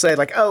heard people say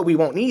like, oh, we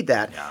won't need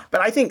that. Yeah.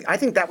 But I think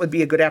that would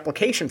be a good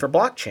application for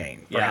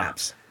blockchain,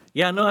 perhaps.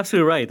 Yeah, no,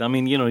 absolutely right. I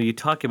mean, you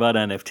talk about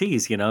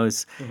NFTs,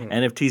 it's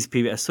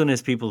NFTs, as soon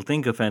as people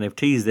think of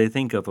NFTs, they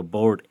think of a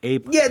Bored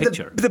Ape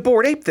picture. The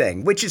Bored Ape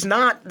thing, which is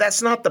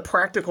that's not the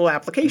practical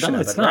application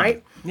of it,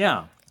 right?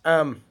 Yeah.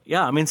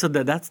 I mean, so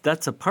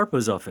that's a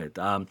purpose of it.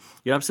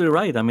 You're absolutely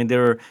right. I mean,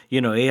 there are,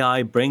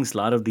 AI brings a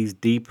lot of these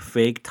deep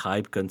fake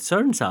type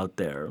concerns out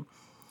there.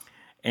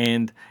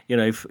 And,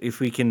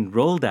 if we can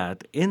roll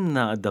that in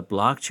the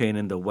blockchain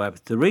and the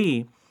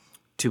Web3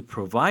 to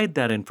provide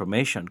that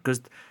information,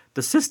 because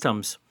the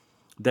systems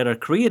that are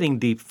creating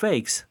deep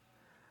fakes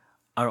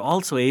are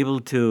also able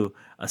to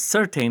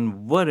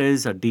ascertain what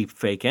is a deep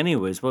fake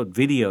anyways, what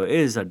video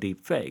is a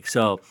deep fake.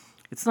 So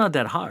it's not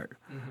that hard,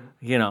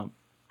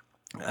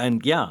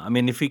 And I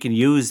mean, if we can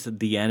use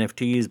the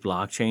NFTs,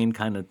 blockchain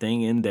kind of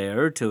thing in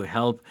there to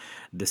help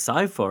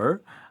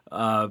decipher,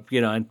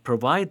 and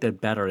provide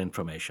that better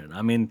information.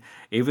 I mean,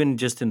 even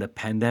just in the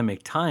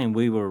pandemic time,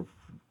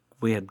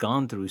 we had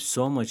gone through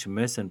so much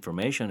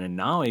misinformation, and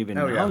now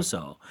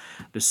so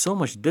there's so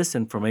much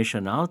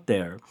disinformation out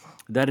there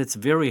that it's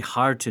very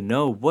hard to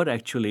know what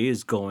actually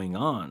is going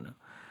on.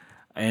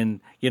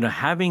 And,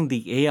 having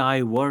the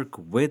AI work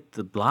with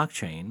the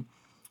blockchain,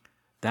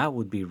 that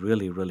would be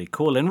really, really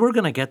cool. And we're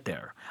going to get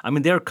there. I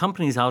mean, there are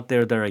companies out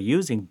there that are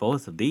using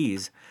both of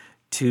these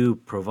to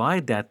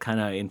provide that kind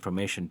of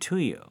information to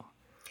you.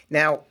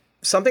 Now,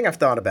 something I've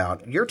thought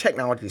about, your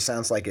technology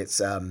sounds like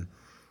it's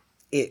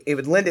it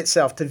would lend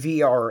itself to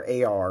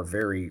VR, AR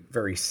very,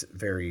 very,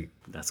 very,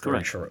 That's very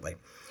correct. shortly.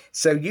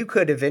 So you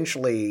could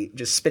eventually,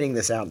 just spinning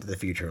this out into the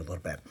future a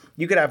little bit,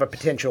 you could have a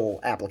potential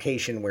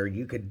application where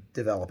you could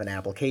develop an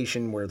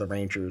application where the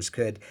rangers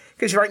could,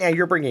 because right now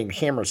you're bringing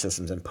camera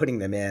systems and putting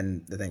them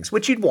in the things,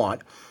 which you'd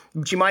want,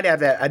 but you might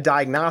have a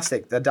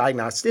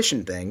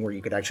diagnostician thing where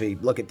you could actually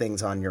look at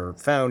things on your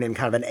phone in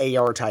kind of an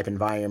AR type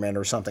environment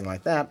or something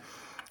like that.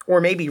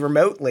 Or maybe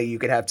remotely you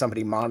could have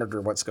somebody monitor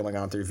what's going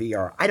on through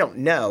VR. I don't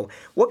know.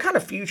 What kind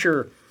of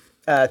future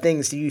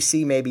things do you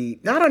see, maybe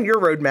not on your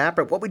roadmap,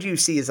 but what would you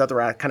see as other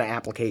kind of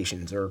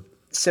applications or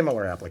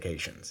similar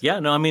applications? Yeah,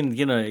 no, I mean,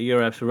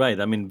 you're absolutely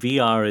right. I mean,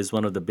 VR is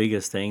one of the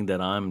biggest thing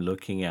that I'm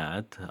looking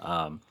at.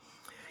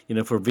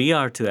 For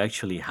VR to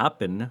actually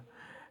happen, a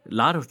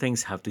lot of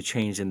things have to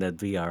change in that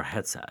VR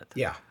headset.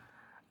 Yeah.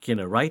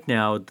 Right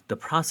now the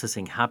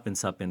processing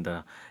happens up in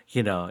the,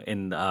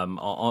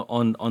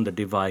 on the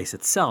device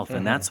itself,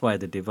 and that's why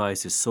the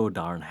device is so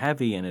darn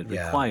heavy and it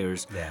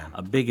requires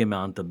a big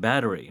amount of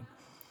battery.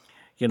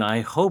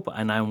 I hope,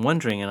 and I'm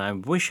wondering, and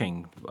I'm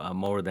wishing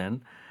more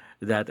than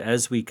that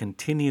as we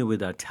continue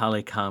with our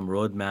telecom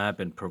roadmap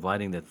and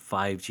providing that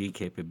 5G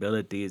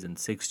capabilities and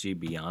 6G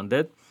beyond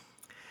it,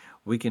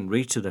 we can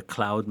reach to the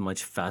cloud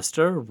much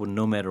faster,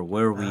 no matter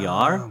where we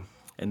are,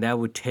 and that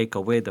would take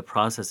away the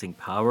processing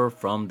power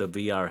from the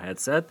VR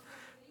headset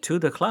to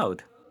the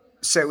cloud.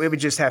 So it would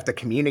just have to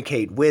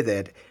communicate with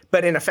it,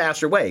 but in a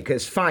faster way,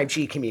 because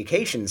 5G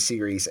communication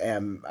series,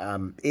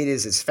 it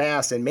is as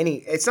fast, and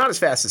it's not as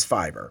fast as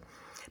fiber,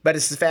 but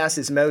it's as fast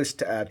as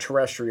most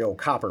terrestrial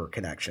copper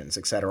connections,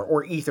 et cetera,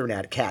 or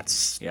Ethernet, Cat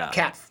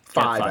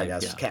 5, I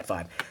guess, Cat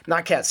 5,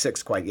 not Cat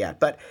 6 quite yet.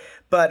 But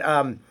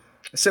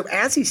so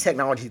as these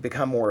technologies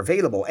become more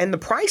available, and the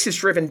price is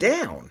driven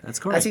down, that's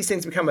correct. As these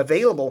things become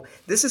available,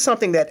 this is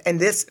something that, and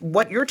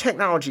what your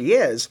technology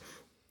is,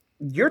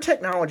 your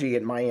technology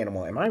at My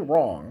Animal, am I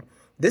wrong?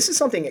 This is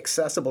something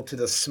accessible to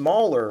the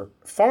smaller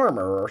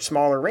farmer or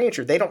smaller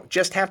rancher. They don't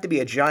just have to be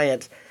a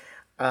giant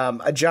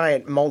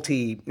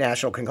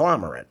multinational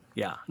conglomerate.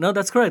 Yeah, no,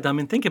 that's correct. I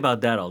mean, think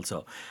about that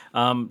also.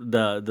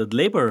 The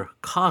labor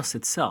cost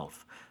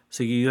itself.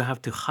 So you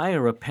have to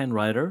hire a pen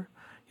writer.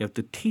 You have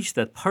to teach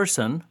that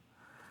person,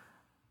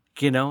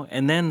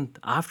 and then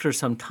after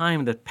some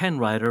time, that pen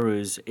writer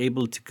is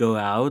able to go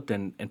out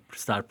and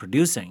start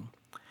producing.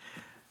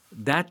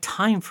 That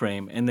time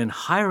frame and then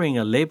hiring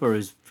a labor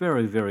is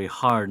very, very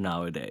hard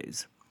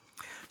nowadays.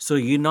 So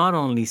you not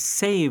only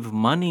save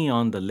money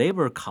on the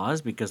labor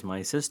cost because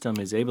my system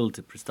is able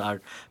to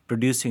start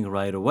producing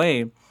right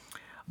away,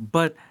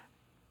 but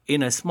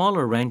in a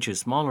smaller ranches,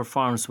 smaller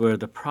farms where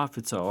the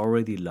profits are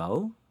already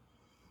low,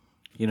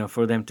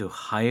 for them to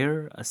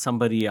hire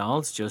somebody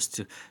else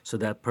so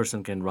that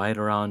person can ride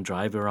around,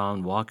 drive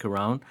around, walk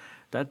around,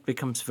 that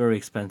becomes a very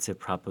expensive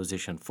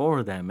proposition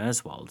for them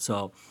as well.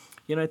 So,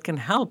 it can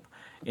help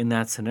in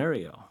that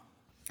scenario.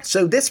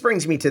 So this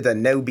brings me to the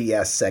no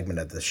BS segment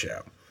of the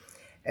show.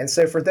 And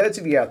so for those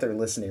of you out there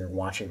listening or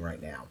watching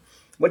right now,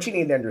 what you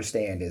need to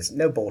understand is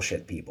no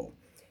bullshit, people.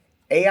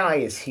 AI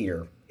is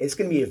here. It's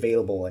going to be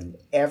available in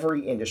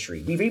every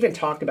industry. We've even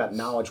talked about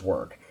knowledge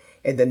work.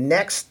 In the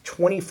next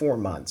 24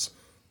 months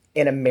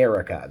in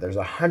America, there's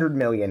 100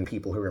 million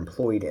people who are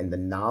employed in the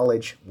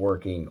knowledge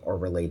working or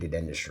related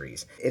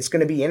industries. It's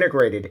going to be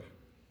integrated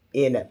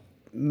in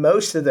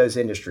most of those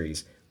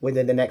industries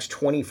within the next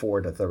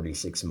 24 to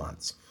 36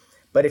 months.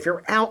 But if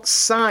you're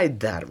outside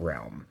that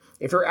realm,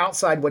 if you're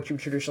outside what you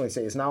traditionally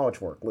say is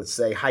knowledge work, let's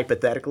say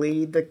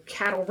hypothetically the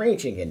cattle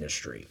ranching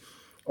industry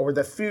or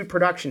the food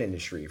production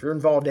industry, if you're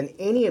involved in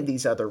any of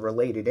these other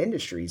related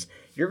industries,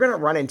 you're going to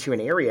run into an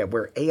area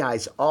where AI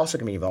is also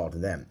going to be involved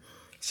in them.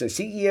 So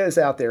CEOs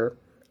out there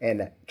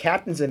and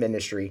captains of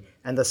industry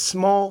and the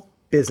small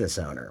business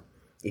owner,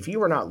 if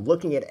you are not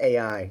looking at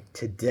AI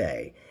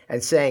today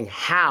and saying,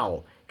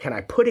 how can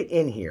I put it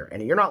in here?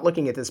 And you're not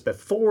looking at this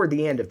before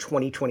the end of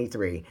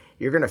 2023,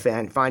 you're going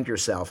to find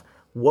yourself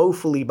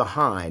woefully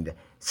behind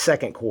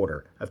second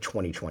quarter of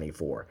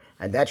 2024.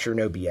 And that's your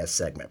no BS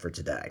segment for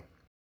today.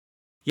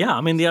 Yeah,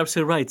 I mean, you're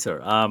absolutely right, sir.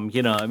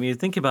 You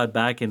think about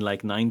back in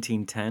like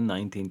 1910,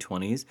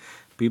 1920s,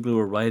 people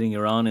were riding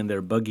around in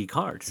their buggy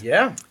cars.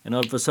 Yeah. And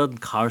all of a sudden,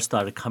 cars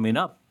started coming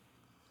up.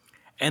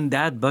 And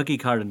that buggy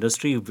car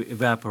industry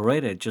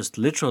evaporated just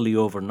literally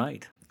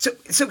overnight.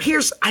 So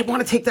I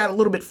want to take that a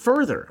little bit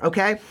further,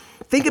 okay?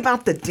 Think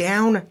about the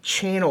down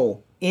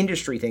channel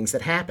industry things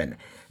that happen.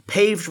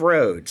 Paved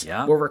roads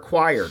were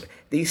required.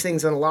 These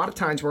things, and a lot of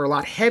times, were a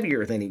lot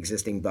heavier than the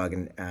existing bug,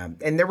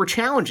 and there were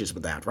challenges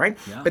with that, right?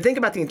 Yeah. But think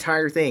about the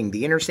entire thing,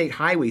 the interstate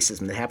highway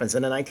system that happens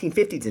in the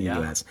 1950s in the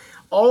U.S.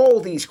 All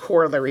these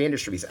corollary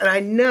industries. And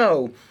I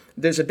know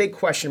there's a big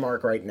question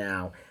mark right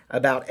now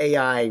about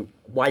AI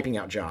wiping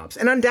out jobs.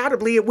 And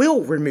undoubtedly, it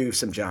will remove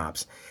some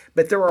jobs.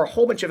 But there are a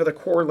whole bunch of other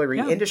corollary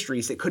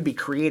industries that could be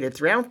created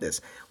throughout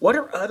this. What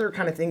are other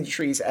kind of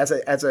industries as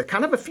a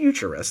kind of a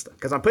futurist?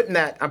 Because I'm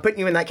putting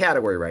you in that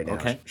category right now,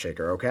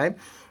 Shekhar. Okay,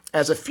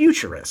 as a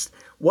futurist,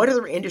 what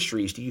other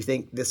industries do you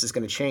think this is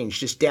going to change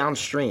just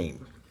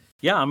downstream?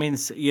 Yeah, I mean,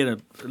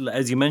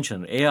 as you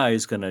mentioned, AI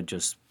is going to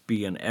just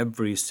be in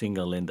every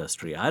single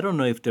industry. I don't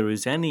know if there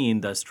is any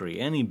industry,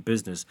 any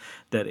business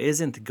that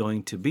isn't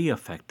going to be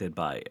affected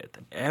by it.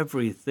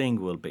 Everything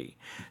will be.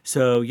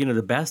 So,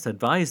 the best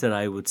advice that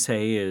I would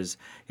say is,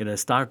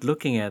 start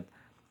looking at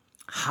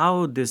how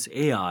this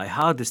AI,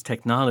 how this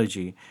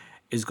technology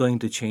is going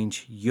to change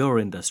your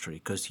industry,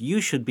 because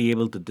you should be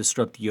able to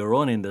disrupt your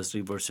own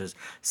industry versus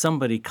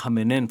somebody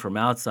coming in from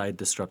outside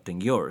disrupting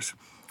yours.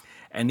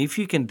 And if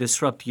you can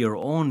disrupt your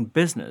own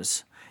business,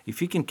 if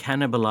you can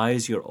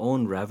cannibalize your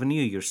own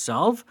revenue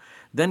yourself,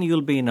 then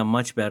you'll be in a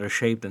much better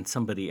shape than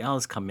somebody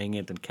else coming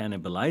in and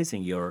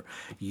cannibalizing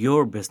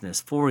your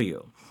business for you.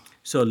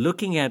 So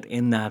looking at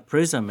in that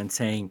prism and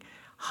saying,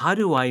 how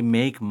do I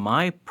make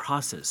my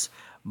process,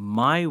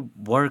 my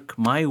work,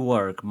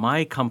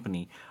 my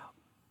company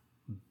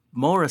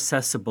more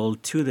accessible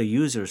to the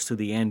users, to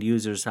the end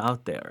users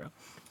out there?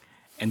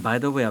 And by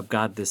the way, I've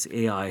got this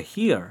AI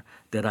here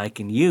that I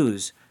can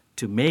use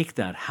to make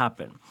that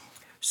happen.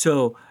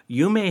 So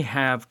you may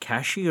have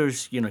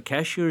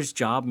cashier's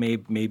job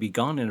may be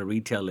gone in a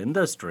retail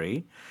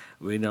industry,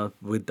 with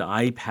the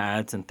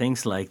iPads and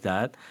things like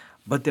that,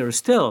 but there are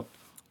still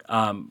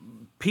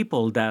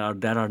people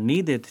that are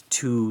needed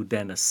to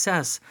then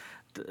assess,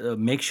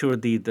 make sure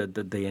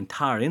the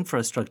entire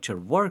infrastructure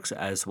works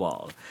as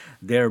well.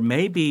 There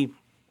may be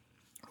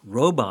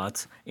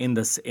robots in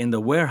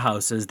the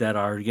warehouses that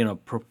are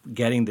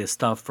getting this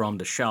stuff from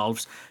the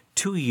shelves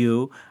to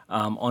you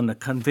on the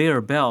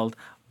conveyor belt,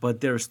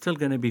 but there are still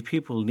going to be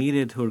people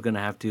needed who are going to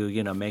have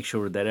to make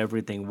sure that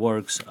everything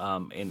works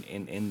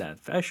in that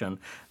fashion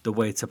the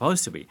way it's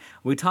supposed to be.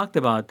 We talked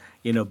about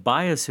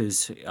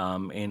biases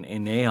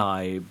in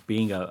AI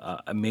being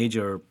a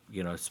major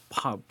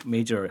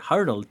major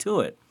hurdle to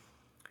it.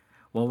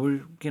 Well,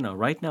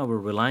 right now we're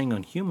relying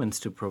on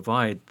humans to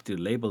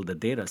label the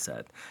data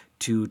set,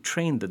 to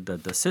train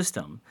the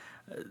system.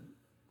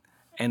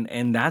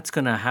 And that's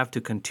going to have to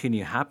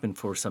continue happen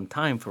for some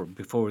time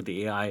before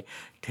the AI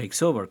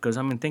takes over. Because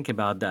think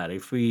about that.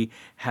 If we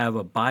have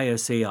a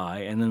bias AI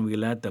and then we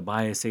let the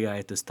bias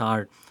AI to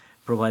start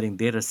providing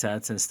data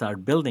sets and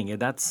start building it,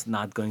 that's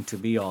not going to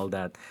be all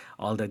that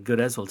good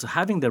as well. So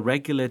having the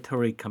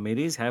regulatory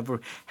committees,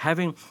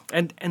 having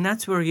and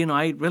that's where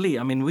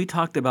we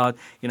talked about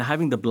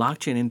having the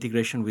blockchain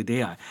integration with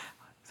AI.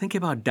 Think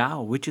about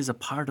DAO, which is a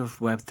part of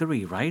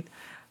Web3, right?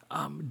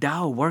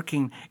 DAO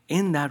working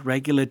in that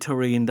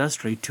regulatory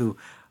industry to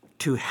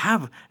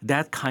have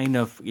that kind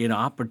of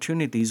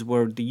opportunities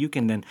where you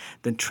can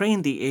then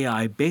train the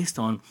AI based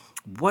on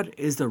what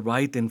is the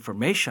right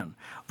information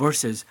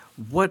versus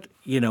what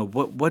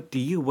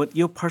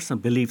your personal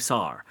beliefs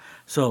are.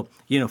 So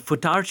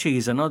Futarchi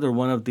is another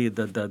one of the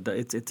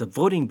it's a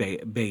voting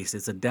based,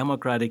 it's a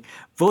democratic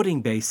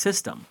voting based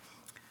system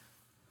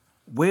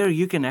where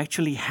you can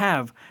actually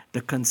have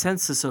the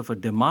consensus of a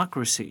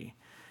democracy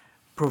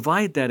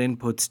provide that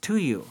inputs to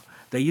you,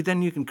 that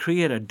you can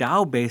create a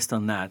DAO based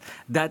on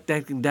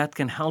that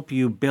can help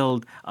you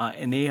build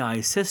an AI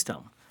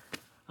system.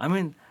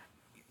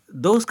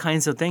 Those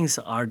kinds of things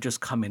are just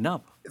coming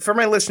up. For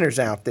my listeners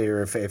out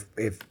there,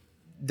 if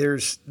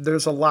there's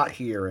a lot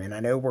here, and I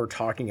know we're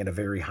talking at a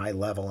very high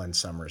level in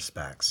some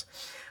respects,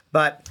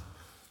 but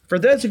for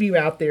those of you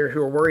out there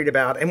who are worried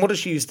about, and we'll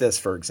just use this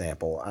for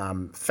example,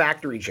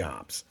 factory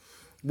jobs,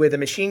 with a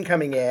machine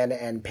coming in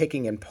and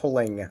picking and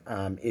pulling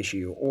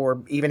issue,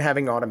 or even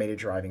having automated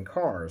driving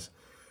cars,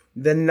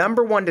 the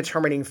number one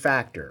determining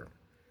factor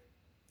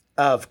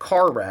of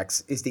car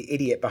wrecks is the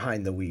idiot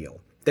behind the wheel.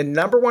 The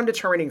number one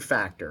determining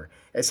factor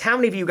is how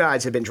many of you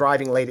guys have been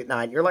driving late at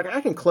night. You're like,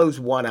 I can close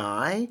one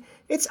eye.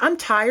 I'm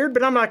tired,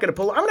 but I'm not going to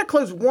pull. I'm going to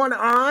close one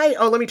eye.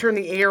 Oh, let me turn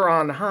the air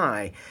on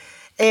high.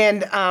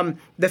 And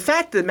the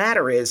fact of the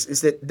matter is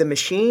that the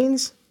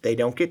machines, they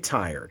don't get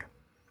tired.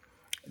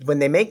 When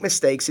they make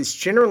mistakes, it's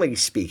generally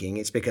speaking,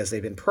 it's because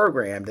they've been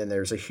programmed and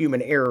there's a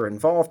human error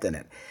involved in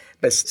it.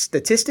 But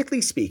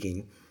statistically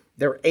speaking,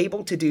 they're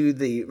able to do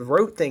the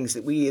rote things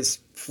that we as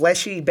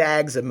fleshy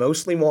bags of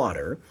mostly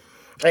water.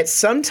 At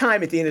some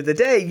time at the end of the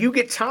day, you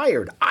get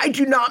tired. I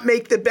do not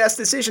make the best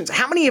decisions.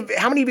 How many of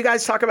you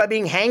guys talk about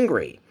being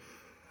hangry?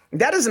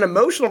 That is an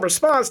emotional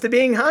response to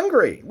being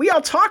hungry. We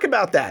all talk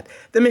about that.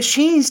 The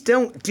machines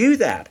don't do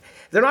that.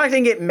 They're not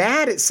going to get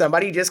mad at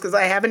somebody just because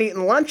I haven't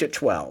eaten lunch at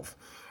 12.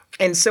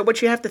 And so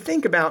what you have to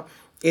think about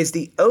is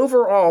the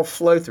overall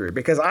flow through,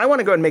 because I want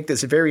to go and make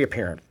this very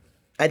apparent.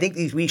 I think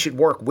we should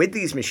work with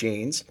these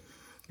machines,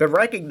 but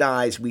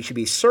recognize we should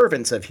be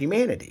servants of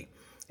humanity.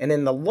 And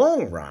in the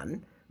long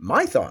run,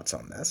 my thoughts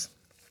on this,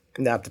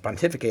 not to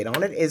pontificate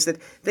on it, is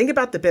that think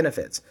about the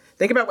benefits.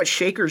 Think about what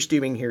Shekhar's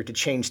doing here to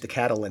change the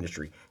cattle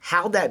industry,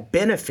 how that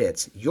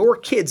benefits your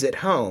kids at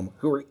home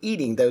who are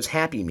eating those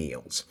Happy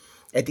Meals.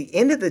 At the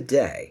end of the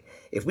day,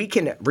 if we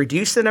can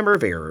reduce the number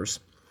of errors,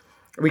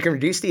 we can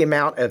reduce the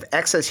amount of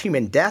excess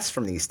human deaths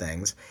from these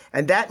things,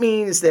 and that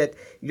means that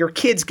your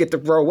kids get to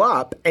grow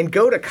up and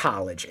go to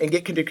college and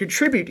get to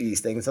contribute to these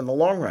things in the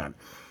long run.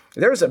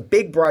 There's a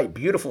big, bright,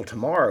 beautiful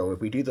tomorrow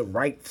if we do the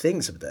right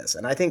things of this,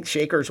 and I think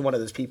Shekhar is one of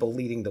those people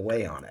leading the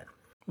way on it.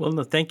 Well,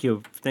 no, thank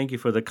you. Thank you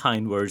for the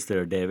kind words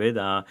there, David.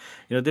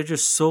 There's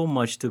just so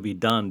much to be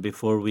done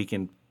before we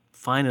can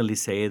finally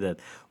say that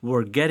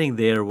we're getting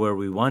there where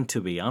we want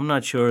to be. I'm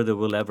not sure that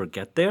we'll ever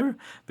get there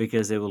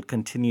because it will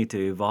continue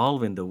to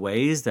evolve in the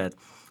ways that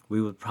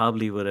we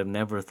would have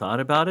never thought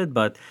about it.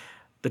 But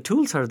the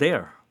tools are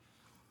there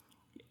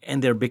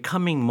and they're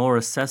becoming more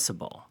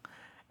accessible.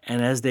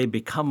 And as they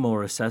become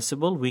more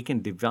accessible, we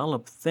can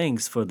develop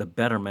things for the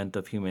betterment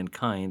of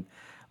humankind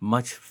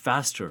much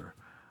faster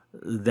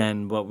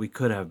than what we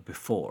could have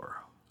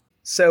before.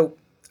 So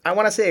I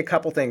want to say a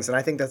couple things, and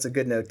I think that's a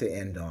good note to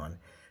end on.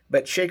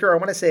 But Shekhar, I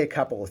want to say a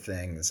couple of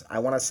things. I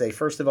want to say,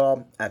 first of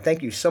all,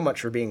 thank you so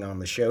much for being on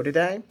the show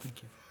today.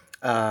 Thank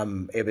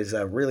you. It was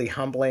really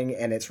humbling,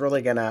 and it's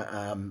really going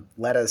to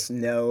let us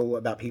know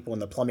about people in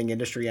the plumbing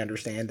industry,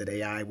 understand that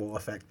AI will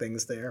affect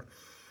things there.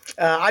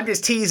 I'm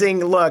just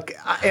teasing. Look,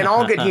 in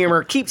all good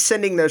humor, keep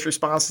sending those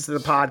responses to the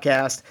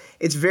podcast.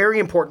 It's very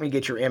important we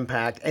get your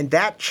impact, and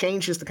that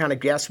changes the kind of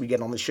guests we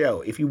get on the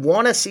show. If you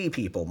want to see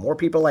people, more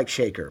people like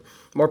Shekhar,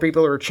 more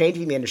people who are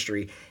changing the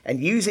industry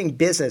and using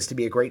business to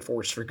be a great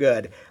force for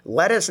good,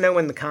 let us know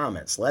in the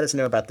comments. Let us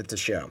know about the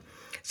show.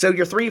 So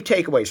your 3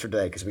 takeaways for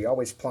today, because we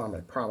always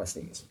promise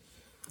these.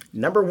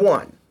 Number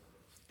 1,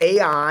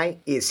 AI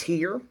is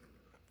here.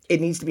 It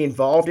needs to be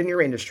involved in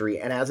your industry.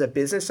 And as a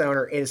business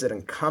owner, it is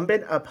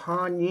incumbent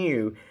upon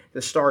you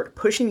to start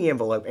pushing the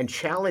envelope and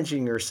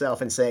challenging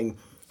yourself and saying,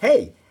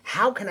 hey,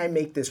 how can I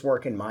make this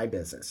work in my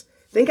business?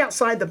 Think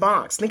outside the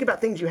box. Think about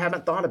things you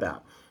haven't thought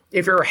about.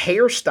 If you're a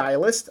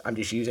hairstylist, I'm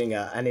just using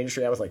an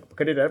industry, I was like,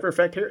 could it ever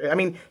affect hair? I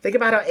mean, think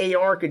about how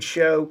AR could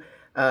show,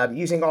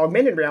 using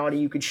augmented reality,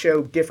 you could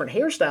show different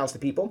hairstyles to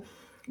people.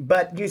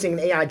 But using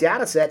an AI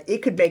data set,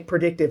 it could make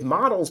predictive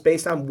models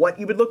based on what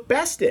you would look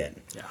best in.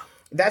 Yeah.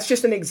 That's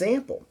just an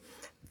example.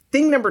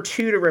 Thing number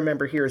 2 to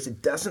remember here is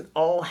it doesn't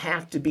all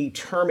have to be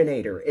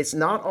Terminator. It's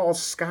not all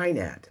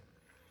Skynet.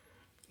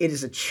 It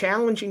is a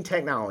challenging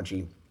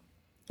technology.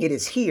 It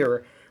is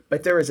here,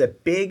 but there is a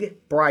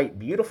big, bright,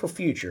 beautiful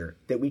future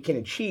that we can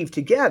achieve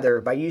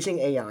together by using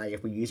AI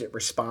if we use it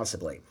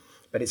responsibly.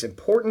 But it's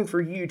important for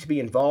you to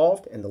be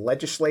involved in the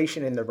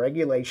legislation and the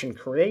regulation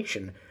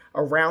creation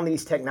around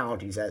these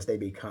technologies as they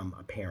become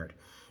apparent.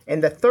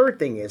 And the third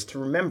thing is to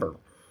remember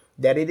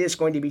that it is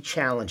going to be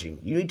challenging.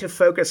 You need to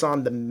focus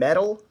on the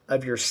mettle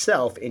of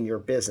yourself in your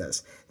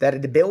business,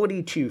 that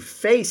ability to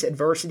face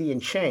adversity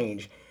and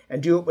change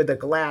and do it with a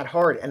glad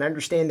heart and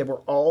understand that we're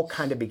all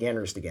kind of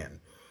beginners again.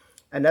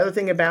 Another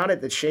thing about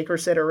it that Shekhar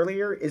said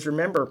earlier is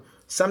remember,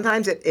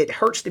 sometimes it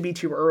hurts to be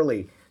too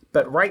early,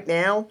 but right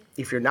now,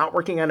 if you're not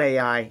working on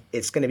AI,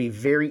 it's going to be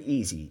very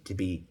easy to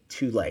be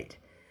too late.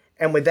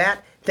 And with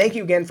that, thank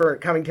you again for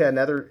coming to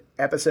another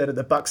episode of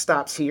The Buck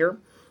Stops Here.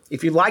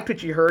 If you liked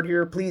what you heard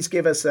here, please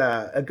give us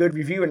a good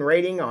review and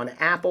rating on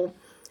Apple,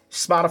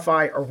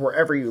 Spotify, or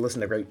wherever you listen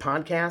to great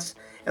podcasts.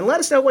 And let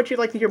us know what you'd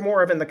like to hear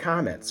more of in the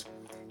comments.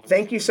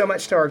 Thank you so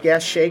much to our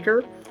guest,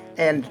 Shekhar.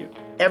 And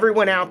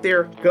everyone out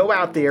there, go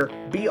out there,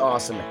 be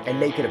awesome, and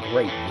make it a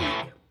great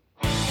week.